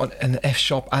kind of got an F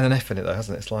sharp and an F in it though,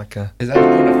 hasn't it? It's like a. Is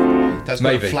that that's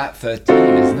got Maybe. a flat 13,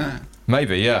 isn't it?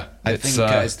 Maybe, yeah. I think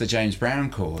it's the James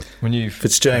Brown chord. when you. If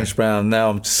it's James Brown,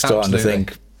 now I'm starting Absolutely.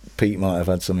 to think Pete might have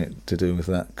had something to do with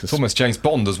that. It's almost James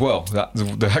Bond as well.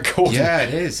 That chord. Yeah,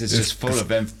 it is. It's just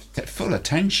full of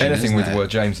tension. Anything with it? the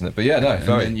word James in it. But yeah, no, And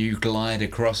very. then you glide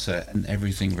across it, and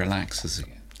everything relaxes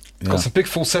again. It's got some big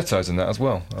falsettos in that as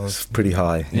well. It's pretty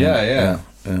high. Yeah.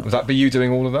 Would that be you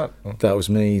doing all of that? Or? That was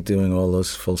me doing all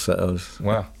those falsettos.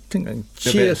 Wow. I think A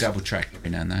bit of double track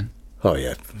every now and then. Oh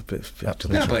yeah, a bit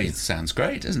Absolutely. Yeah, but it sounds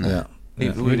great, doesn't it? Yeah. We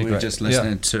really were great. just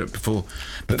listening to it before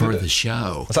the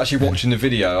show. I was actually watching the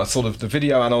video. I saw the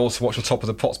video, and I also watched the Top of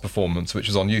the Pops performance, which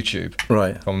was on YouTube.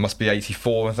 Right. It must be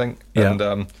 84, I think. Yeah.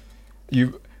 And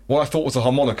what I thought was a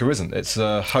harmonica, isn't it? It's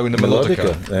a Hohner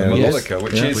melodica. Melodica,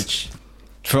 Which is,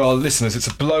 for our listeners, it's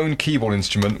a blown keyboard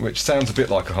instrument, which sounds a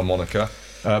bit like a harmonica,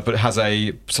 but it has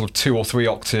a sort of 2 or 3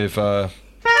 octave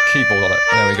keyboard on it.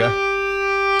 There we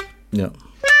go. Yeah.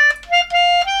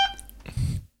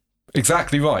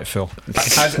 Exactly right, Phil.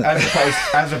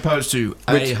 As opposed to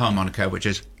a harmonica, which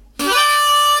is...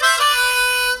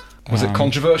 Was it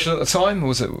controversial at the time, or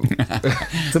was it...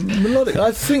 The melodic,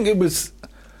 I think it was...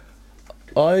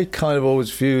 I kind of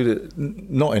always viewed it,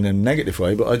 not in a negative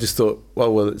way, but I just thought,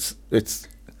 well, it's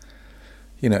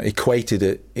equated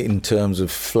it in terms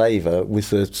of flavour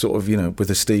with a sort of,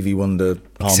 with a Stevie Wonder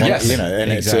harmonica, Yes,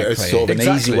 and it's sort of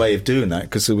an easy way of doing that,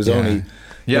 because there was only...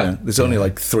 there's only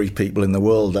like 3 people in the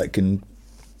world that can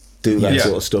do that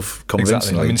sort of stuff convincingly.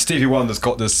 Exactly. I mean, Stevie Wonder's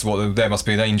got this. There Must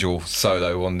Be an Angel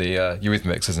solo on the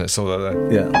Eurythmics, isn't it? Sort of.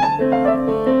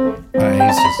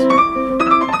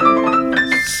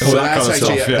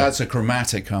 That's a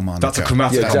chromatic harmonica. That's a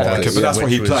chromatic harmonica, but that's what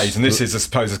he which plays, and this is, I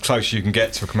suppose, as close as you can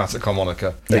get to a chromatic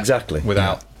harmonica. Exactly.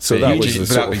 Without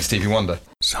being Stevie Wonder.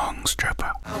 Song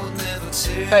Stripper.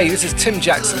 Hey, this is Tim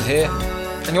Jackson here,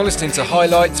 and you're listening to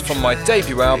highlights from my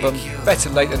debut album, Better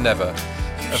Late Than Never,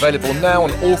 available now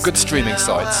on all good streaming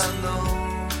sites.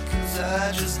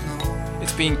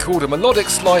 It's been called a melodic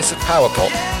slice of power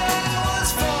pop.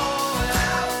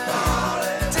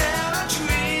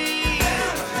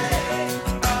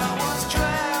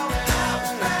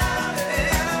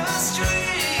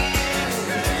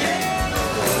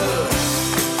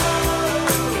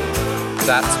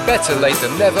 That's Better Late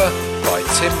Than Never by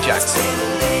Tim Jackson.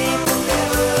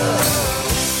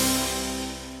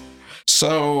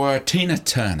 So, Tina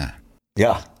Turner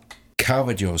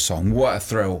covered your song. What a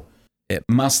thrill it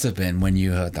must have been when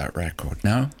you heard that record,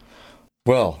 no?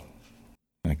 Well,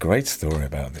 a great story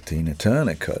about the Tina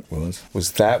Turner cut was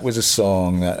a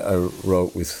song that I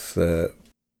wrote with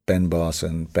Ben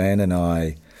Barson. Ben and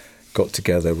I got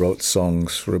together, wrote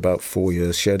songs for about 4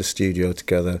 years, shared a studio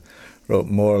together, wrote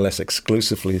more or less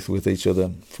exclusively with each other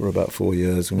for about 4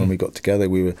 years. And when we got together,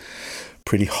 we were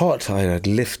pretty hot. I had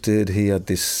Lifted. He had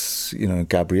this,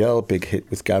 Gabrielle, big hit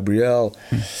with Gabrielle.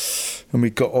 And we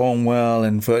got on well.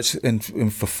 And for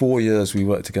 4 years, we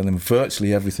worked together. And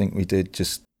virtually everything we did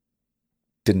just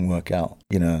didn't work out.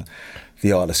 The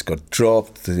artist got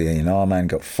dropped. The A&R man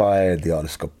got fired. The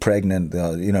artist got pregnant.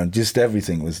 Just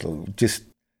everything was just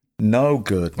no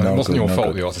good. Well, no it wasn't good, your no fault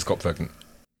good. the artist got pregnant.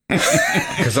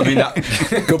 Because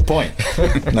that... Good point.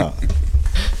 No,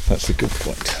 that's a good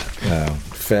point.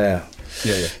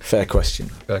 Fair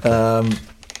question. Okay.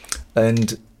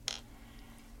 And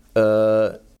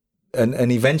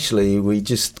eventually we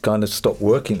just kind of stopped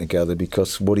working together,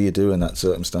 because what do you do in that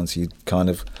circumstance? You kind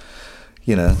of,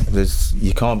 you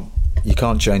can't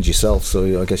change yourself,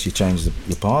 so I guess you change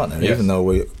your partner. Yes. Even though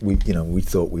we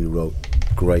thought we wrote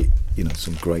great,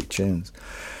 some great tunes.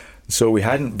 So we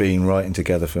hadn't been writing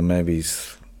together for maybe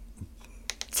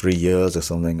 3 years or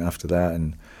something after that,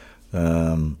 and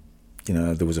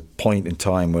there was a point in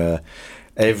time where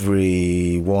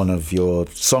every one of your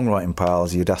songwriting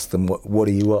pals, you'd ask them, what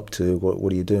are you up to?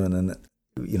 What are you doing? And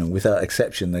without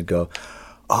exception, they'd go,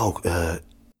 they're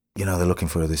looking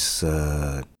for this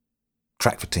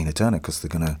track for Tina Turner because they're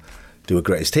going to do a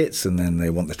greatest hits, and then they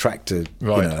want the track to,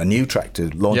 a new track to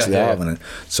launch the album. And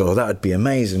so that would be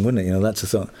amazing, wouldn't it? That's a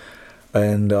song.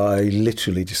 And I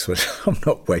literally just went, I'm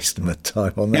not wasting my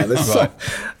time on that.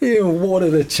 What are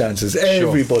the chances? Sure.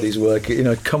 Everybody's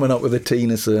working, coming up with a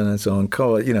Tina Turner song,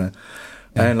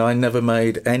 And I never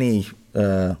made any,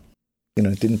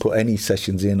 didn't put any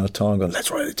sessions in or time going,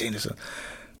 let's write a Tina song.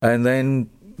 And then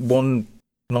one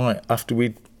night after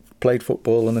we'd played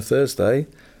football on a Thursday,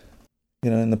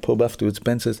 in the pub afterwards,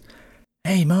 Ben says,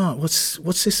 hey, Mark, what's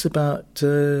this about...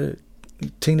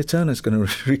 Tina Turner's going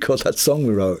to record that song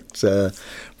we wrote,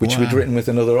 which we'd written with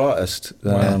another artist,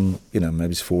 maybe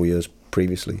it's 4 years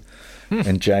previously.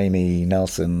 And Jamie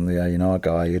Nelson, the A&R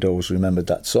guy, had always remembered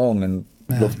that song and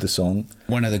loved the song.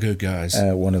 One of the good guys.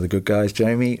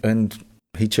 Jamie, and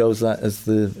he chose that as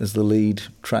the lead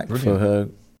track for her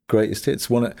greatest hits.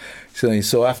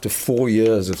 So after 4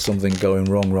 years of something going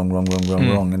wrong,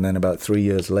 and then about 3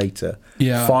 years later,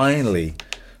 finally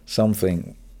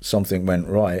something went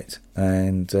right,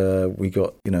 and we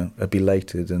got a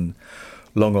belated and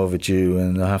long overdue,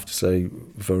 and I have to say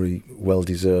very well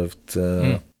deserved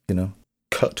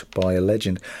cut by a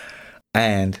legend.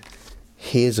 And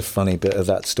here's a funny bit of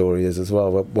that story is as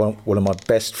well. One of my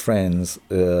best friends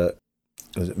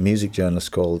was a music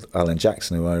journalist called Alan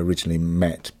Jackson, who I originally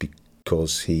met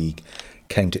because he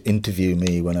came to interview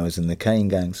me when I was in the Kane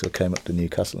Gang. So I came up to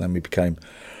Newcastle and we became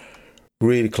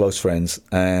really close friends.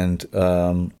 And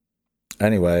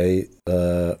anyway,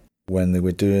 when they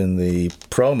were doing the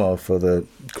promo for the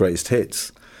greatest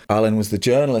hits, Alan was the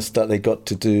journalist that they got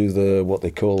to do what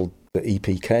they called the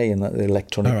EPK and the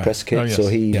electronic press kit. So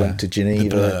he went to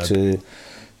Geneva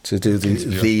to do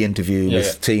the interview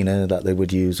with Tina that they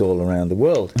would use all around the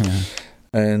world.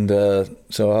 And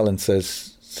so Alan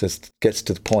gets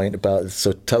to the point about,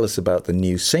 so tell us about the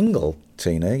new single,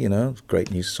 Tina,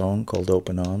 great new song called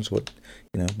Open Arms.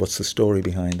 What's the story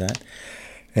behind that?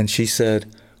 And she said,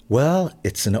 well,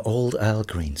 it's an old Al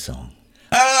Green song.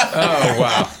 Oh,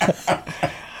 wow.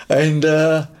 And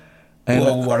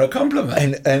well, what a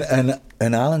compliment.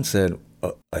 And Alan said,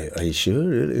 are you sure?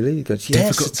 Really? He goes,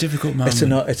 yes. Difficult moment.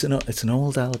 It's an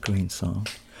old Al Green song.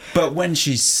 But when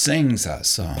she sings that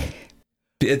song,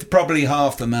 it's probably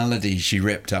half the melody she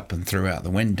ripped up and threw out the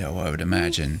window, I would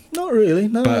imagine. Not really.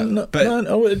 No.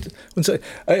 I wouldn't say.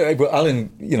 But Alan,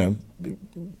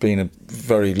 being a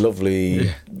very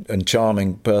lovely and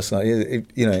charming person,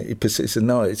 he persisted. Said,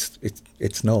 no,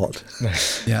 it's not.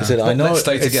 Yeah. He said, I know. Let's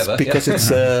stay together. Because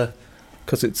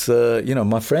it's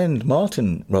my friend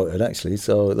Martin wrote it actually.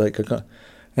 So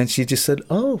and she just said,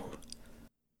 oh,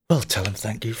 well, tell him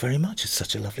thank you very much. It's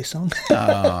such a lovely song.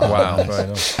 Wow, very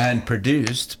nice. And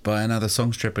produced by another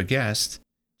Songstripper guest,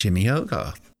 Jimmy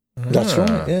Hogarth. That's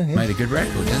right. Yeah. Made a good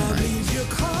record, didn't they?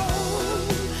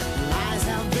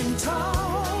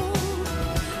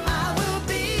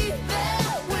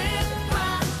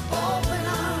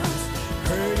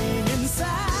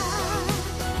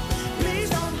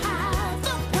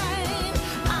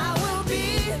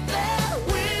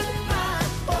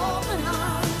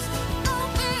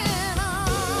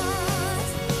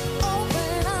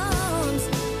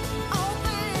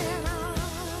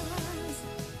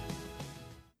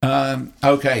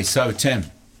 Okay, so Tim,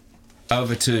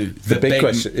 over to the big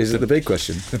question. Is it the big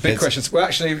question? The big question. Well,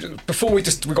 actually, before we've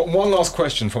got one last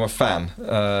question from a fan,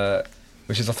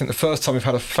 which is I think the first time we've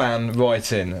had a fan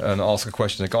write in and ask a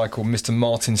question. A guy called Mr.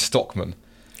 Martin Stockman,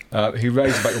 who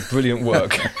raves about your brilliant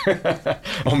work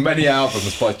on many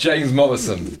albums by James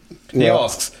Morrison. He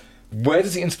asks, where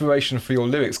does the inspiration for your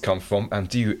lyrics come from, and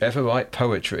do you ever write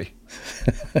poetry?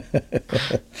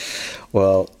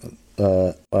 Well,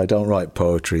 I don't write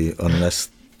poetry unless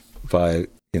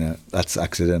that's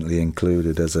accidentally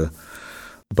included as a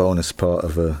bonus part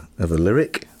of a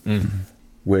lyric. Mm-hmm.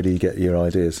 Where do you get your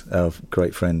ideas? Our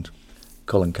great friend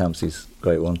Colin Campsey's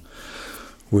great one.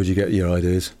 Where do you get your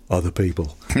ideas? Other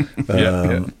people.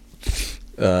 But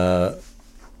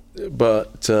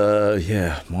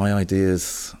my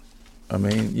ideas. I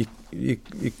mean, you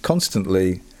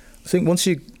constantly. I think once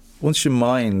your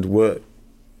mind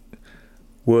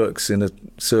works in a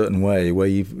certain way where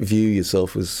you view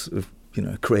yourself as a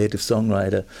creative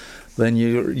songwriter, then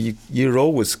you're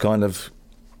always kind of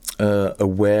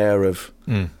aware of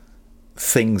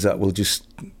things that will just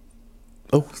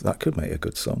that could make a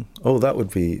good song.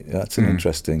 That's an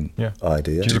interesting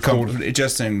idea.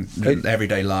 Just in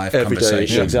everyday life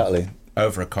conversation. Exactly.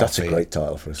 Over a coffee. That's a great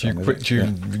title for a song. Do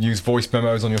you use voice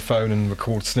memos on your phone and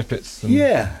record snippets?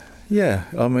 Yeah.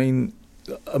 I mean,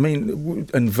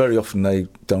 and very often they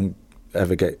don't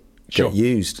ever get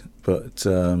used. But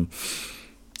it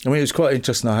was quite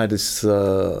interesting. I had this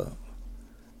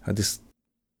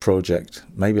project.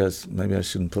 Maybe I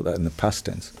shouldn't put that in the past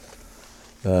tense.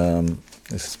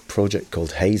 This project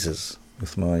called Hazers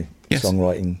with my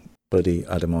songwriting buddy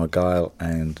Adam Argyle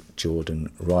and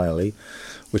Jordan Riley,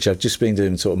 which I've just been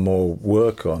doing sort of more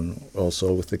work on,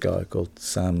 also with the guy called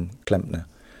Sam Klempner.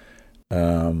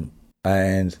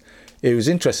 And it was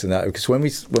interesting that because when we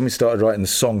started writing the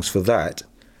songs for that,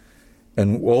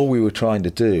 and all we were trying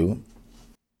to do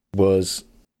was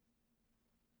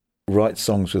write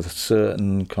songs with a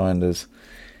certain kind of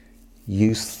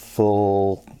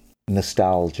youthful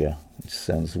nostalgia, which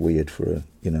sounds weird for a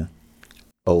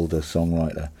older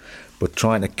songwriter, but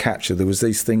trying to capture. There was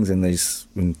these things in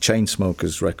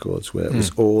Chainsmokers records where it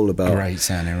was all about great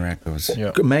sounding records,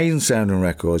 amazing sounding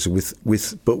records with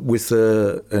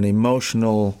an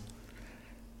emotional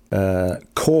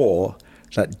core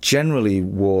that generally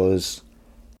was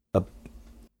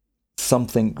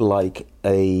something like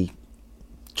a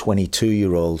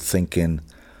 22-year-old thinking,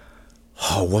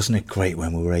 oh, wasn't it great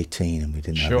when we were 18 and we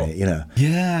didn't have it,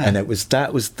 Yeah. And that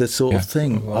was the sort of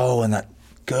thing. Oh, and that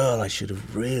girl I should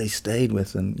have really stayed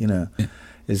with, and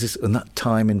is this and that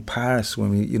time in Paris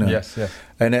when we, Yes, yeah.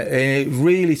 and it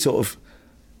really sort of,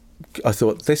 I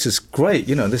thought, this is great,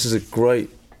 this is a great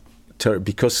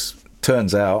because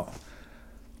turns out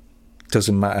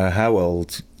doesn't matter how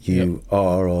old you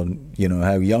are or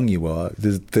how young you are,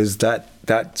 there's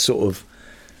that sort of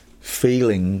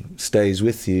feeling stays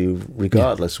with you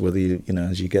regardless whether you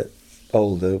as you get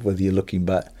older, whether you're looking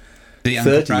back the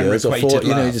 30 years or 40,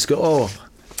 you just go,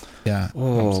 I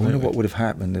wonder what would have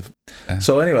happened if.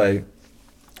 So anyway,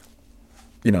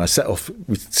 we set off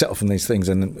on these things,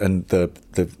 and the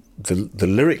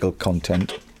lyrical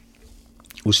content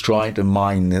was trying to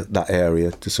mine that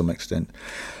area to some extent.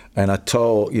 And I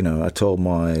told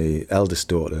my eldest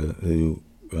daughter, who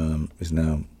is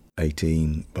now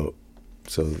 18, but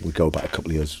so we go back a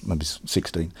couple of years, maybe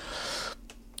 16.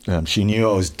 She knew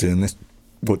I was doing this,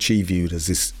 what she viewed as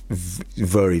this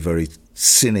very, very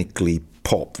cynically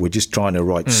pop. We're just trying to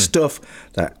write stuff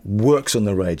that works on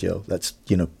the radio. That's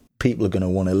people are going to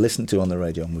want to listen to on the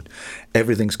radio, and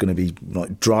everything's going to be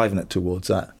like driving it towards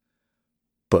that.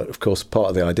 But of course, part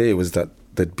of the idea was that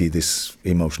there'd be this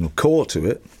emotional core to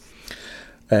it.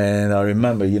 And I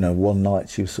remember, one night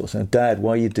she was sort of saying, "Dad,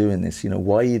 why are you doing this?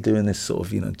 Why are you doing this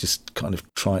sort of, just kind of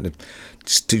trying to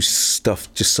just do stuff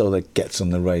just so that it gets on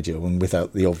the radio?" And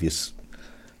without the obvious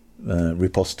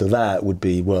riposte to that would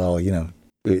be, well,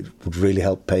 it would really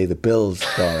help pay the bills,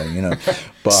 darling,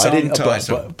 But I didn't.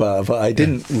 But I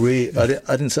didn't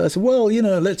I didn't say. I said, well,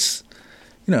 let's.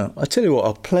 I tell you what,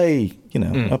 I'll play.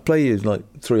 I'll play you like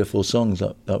 3 or 4 songs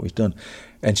that we've done,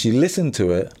 and she listened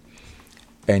to it.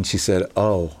 And she said,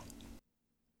 "Oh,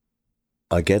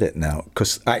 I get it now."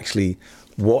 Because actually,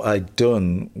 what I'd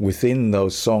done within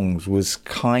those songs was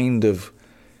kind of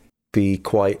be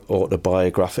quite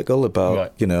autobiographical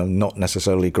about, not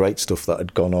necessarily great stuff that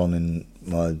had gone on in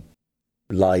my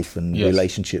life and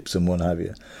relationships and what have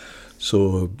you.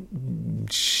 So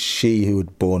she, who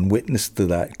had borne witness to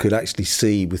that, could actually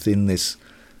see within this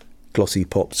glossy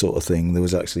pop sort of thing, there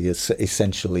was actually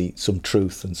essentially some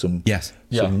truth and some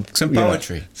some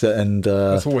poetry.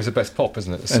 That's always the best pop,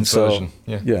 isn't it? The subversion.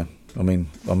 I mean,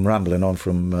 I'm rambling on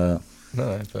from the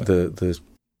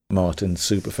Martin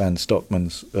superfan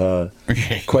Stockman's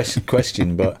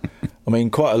question, but I mean,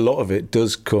 quite a lot of it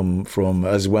does come from,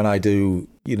 as when I do,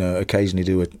 occasionally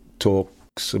do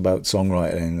talks about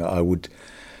songwriting, I would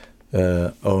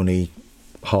only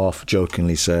half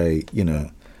jokingly say,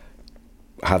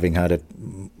 having had a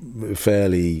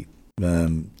fairly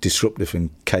disruptive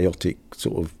and chaotic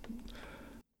sort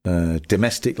of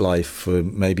domestic life for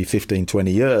maybe 15,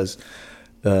 20 years,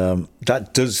 that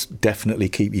does definitely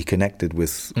keep you connected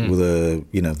with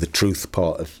the truth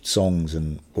part of songs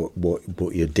and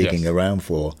what you're digging around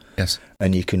for. Yes.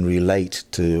 And you can relate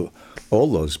to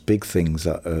all those big things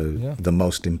that are the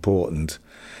most important,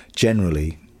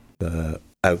 generally,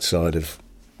 outside of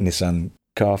Nissan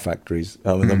car factories,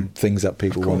 the things that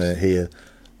people want to hear.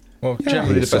 Well,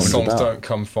 generally the best songs don't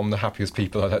come from the happiest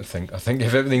people, I don't think. I think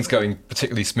if everything's going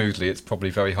particularly smoothly, it's probably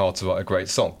very hard to write a great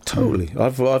song. Totally.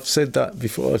 I've said that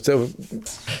before.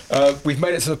 We've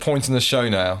made it to the point in the show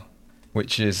now,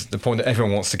 which is the point that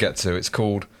everyone wants to get to. It's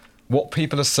called What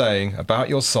People Are Saying About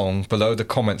Your Song Below the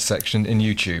Comments section in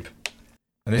YouTube.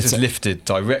 And this is lifted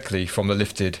directly from the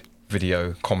lifted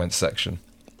video comments section.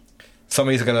 Some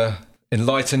of these are going to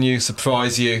enlighten you,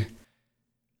 surprise you,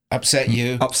 upset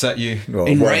you, well,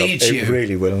 enrage you. You. It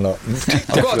really will not. I've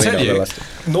got to tell you,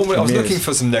 normally I was looking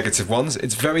for some negative ones.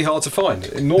 It's very hard to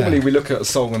find. Normally we look at a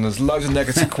song and there's loads of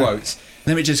negative quotes.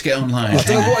 Let me just get online. I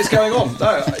don't know what is going on.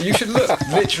 No, you should look.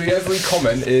 Literally every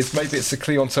comment is, maybe it's the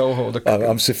clientele or the...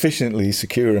 I'm sufficiently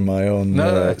secure in my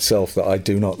own self that I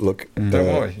do not look don't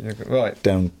worry. Right.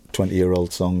 Down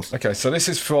 20-year-old songs. Okay, so this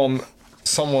is from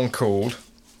someone called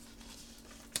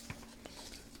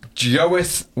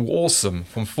Joeth Awesome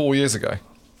from 4 years ago.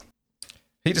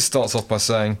 He just starts off by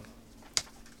saying,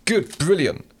 "Good,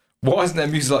 brilliant. Why isn't there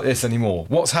music like this anymore?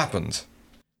 What's happened?"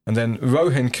 And then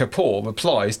Rohin Kapoor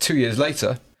replies 2 years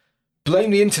later,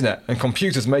 "Blame the internet and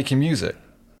computers making music.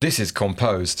 This is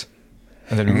composed."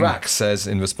 And then Rax says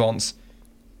in response,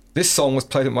 "This song was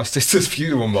played at my sister's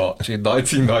funeral march in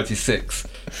 1996.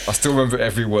 I still remember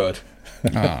every word."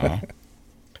 Aww.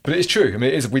 But it is true. I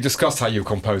mean, it is. We discussed how you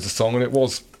composed a song, and it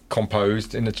was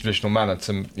composed in the traditional manner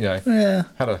to,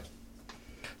 had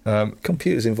a...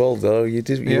 computers involved, though. You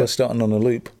were starting on a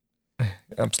loop.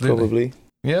 Absolutely. Probably.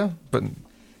 Yeah, but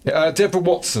Deborah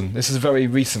Watson, this is a very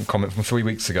recent comment from 3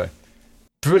 weeks ago.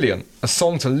 Brilliant. A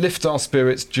song to lift our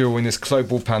spirits during this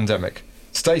global pandemic.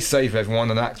 Stay safe, everyone,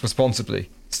 and act responsibly.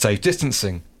 Safe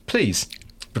distancing, please,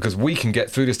 because we can get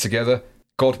through this together.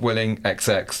 God willing,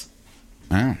 XX.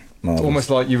 Wow. Marvelous. Almost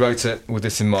like you wrote it with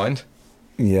this in mind.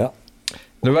 Yeah.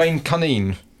 Lorraine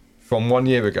Cuneen from 1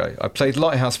 year ago. I played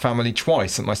Lighthouse Family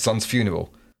twice at my son's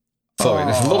funeral. Sorry,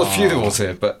 there's a lot of funerals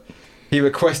here, but he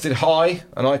requested High,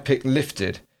 and I picked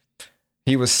Lifted.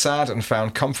 He was sad and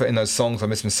found comfort in those songs. I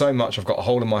miss him so much. I've got a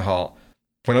hole in my heart.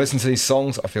 When I listen to these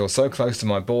songs, I feel so close to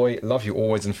my boy. Love you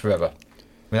always and forever.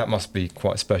 I mean, that must be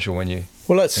quite special when you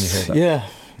Well, when you hear that. yeah.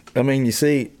 I mean, you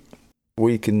see,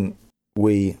 we,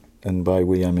 and by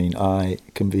we I mean I,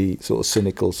 can be sort of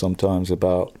cynical sometimes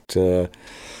about, you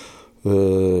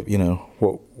know,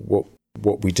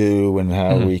 what we do and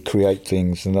how we create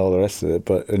things and all the rest of it.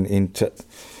 But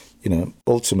you know,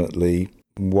 ultimately,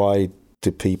 why do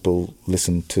people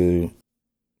listen to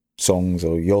songs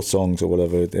or your songs or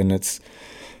whatever? And it's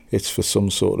for some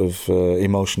sort of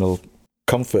emotional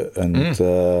comfort, and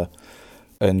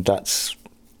that's,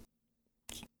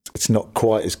 it's not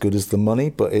quite as good as the money,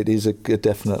 but it is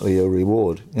definitely a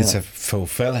reward. It's a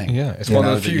fulfilling. Yeah, it's one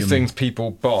of the few things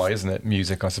people buy, isn't it?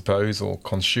 Music, I suppose, or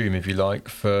consume, if you like,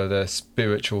 for their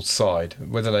spiritual side.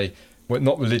 Whether we're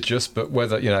not religious, but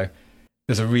whether, you know,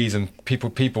 there's a reason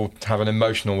people have an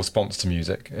emotional response to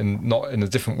music, and not in a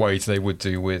different way to they would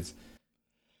do with,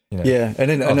 you know,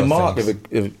 and a mark of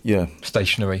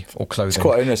stationery or clothing. It's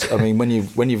quite honest. I mean, when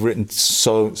you've written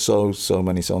so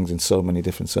many songs in so many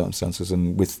different circumstances,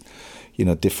 and with, you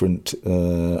know, different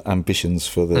ambitions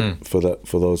for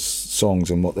those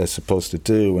songs and what they're supposed to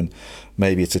do, and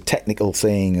maybe it's a technical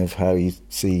thing of how you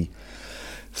see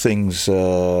things,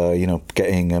 you know,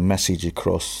 getting a message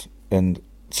across, and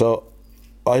so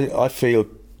I feel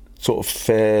sort of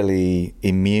fairly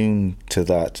immune to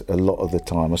that a lot of the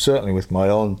time, or certainly with my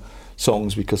own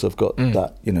songs, because I've got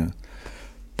that, you know.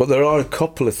 But there are a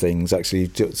couple of things, actually,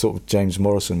 sort of James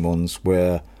Morrison ones,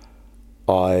 where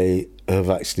I have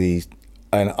actually,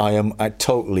 and I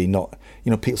totally not,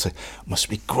 you know, people say, it must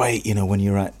be great, you know, when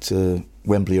you're at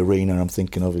Wembley Arena. I'm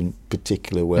thinking of in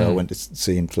particular where I went to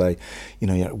see him play. You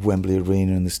know, you're at Wembley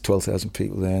Arena and there's 12,000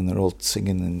 people there and they're all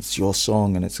singing and it's your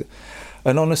song,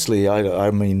 and honestly,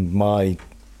 I mean,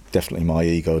 definitely my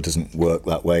ego doesn't work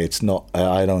that way. It's not,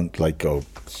 I don't like go,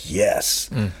 yes.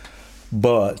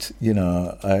 But, you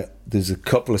know, there's a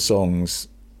couple of songs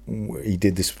where he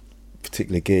did this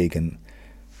particular gig, and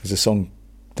there's a song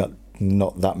that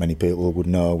not that many people would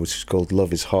know, which is called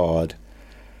Love Is Hard,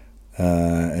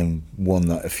 and one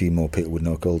that a few more people would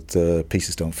know called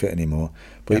Pieces Don't Fit Anymore.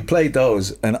 But he played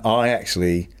those, and I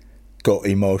actually got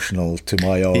emotional to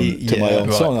my own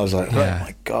song. I was like, oh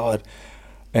my God.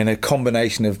 And a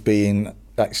combination of being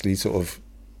actually sort of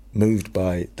moved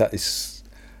by that is,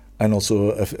 and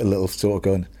also a little sort of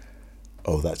going,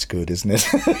 oh, that's good, isn't it?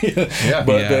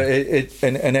 But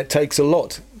it takes a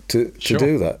lot to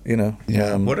do that, you know.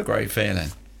 What a great feeling.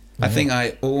 I think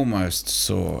I almost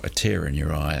saw a tear in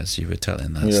your eye as you were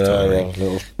telling that story.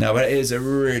 No, but it is a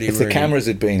really, if the cameras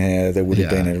had been here, there would have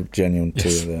been a genuine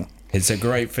tear there. It's a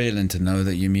great feeling to know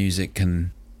that your music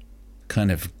can kind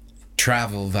of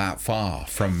travel that far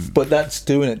from... But that's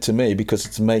doing it to me because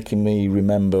it's making me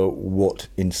remember what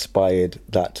inspired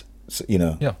that, you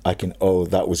know. I can,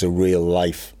 that was a real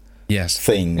life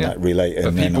thing that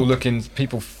related. But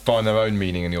people find their own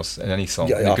meaning in any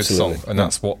song, in a good song, and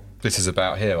that's what this is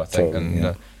about here, I think. Totally, and you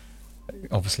know,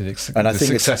 obviously the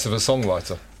success of a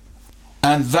songwriter.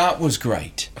 And that was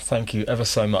great. Thank you ever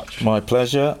so much. My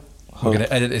pleasure. We're going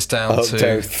to edit this down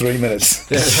to 3 minutes.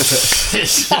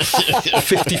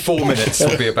 54 minutes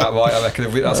will be about right. I reckon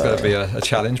that's going to be a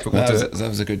challenge, but we'll do it. That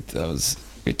was a good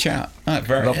chat.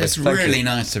 It's really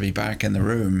nice to be back in the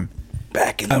room.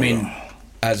 I mean,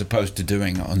 as opposed to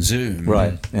doing it on Zoom.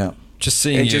 Right, yeah. Just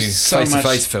seeing you face to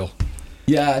face, Phil.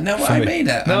 Yeah, no, I mean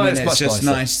it. No, I mean, it's just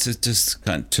nicer. nice to just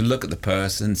kind of, to look at the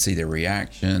person, see the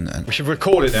reaction. And we should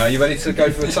record it now. Are you ready to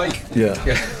go for a take? Yeah.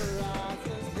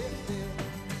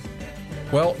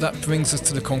 Well, that brings us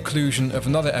to the conclusion of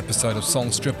another episode of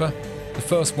Song Stripper, the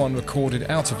first one recorded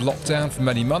out of lockdown for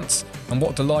many months, and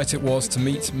what delight it was to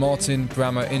meet Martin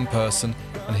Brammer in person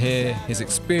and hear his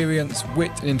experience,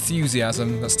 wit and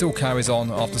enthusiasm that still carries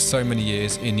on after so many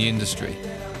years in the industry.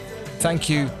 Thank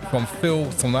you from Phil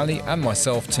Thornalley and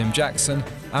myself, Tim Jackson,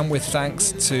 and with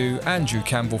thanks to Andrew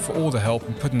Campbell for all the help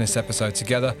in putting this episode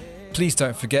together. Please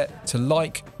don't forget to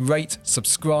like, rate,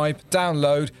 subscribe,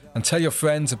 download, and tell your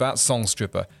friends about Song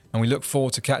Stripper. And we look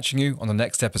forward to catching you on the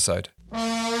next episode.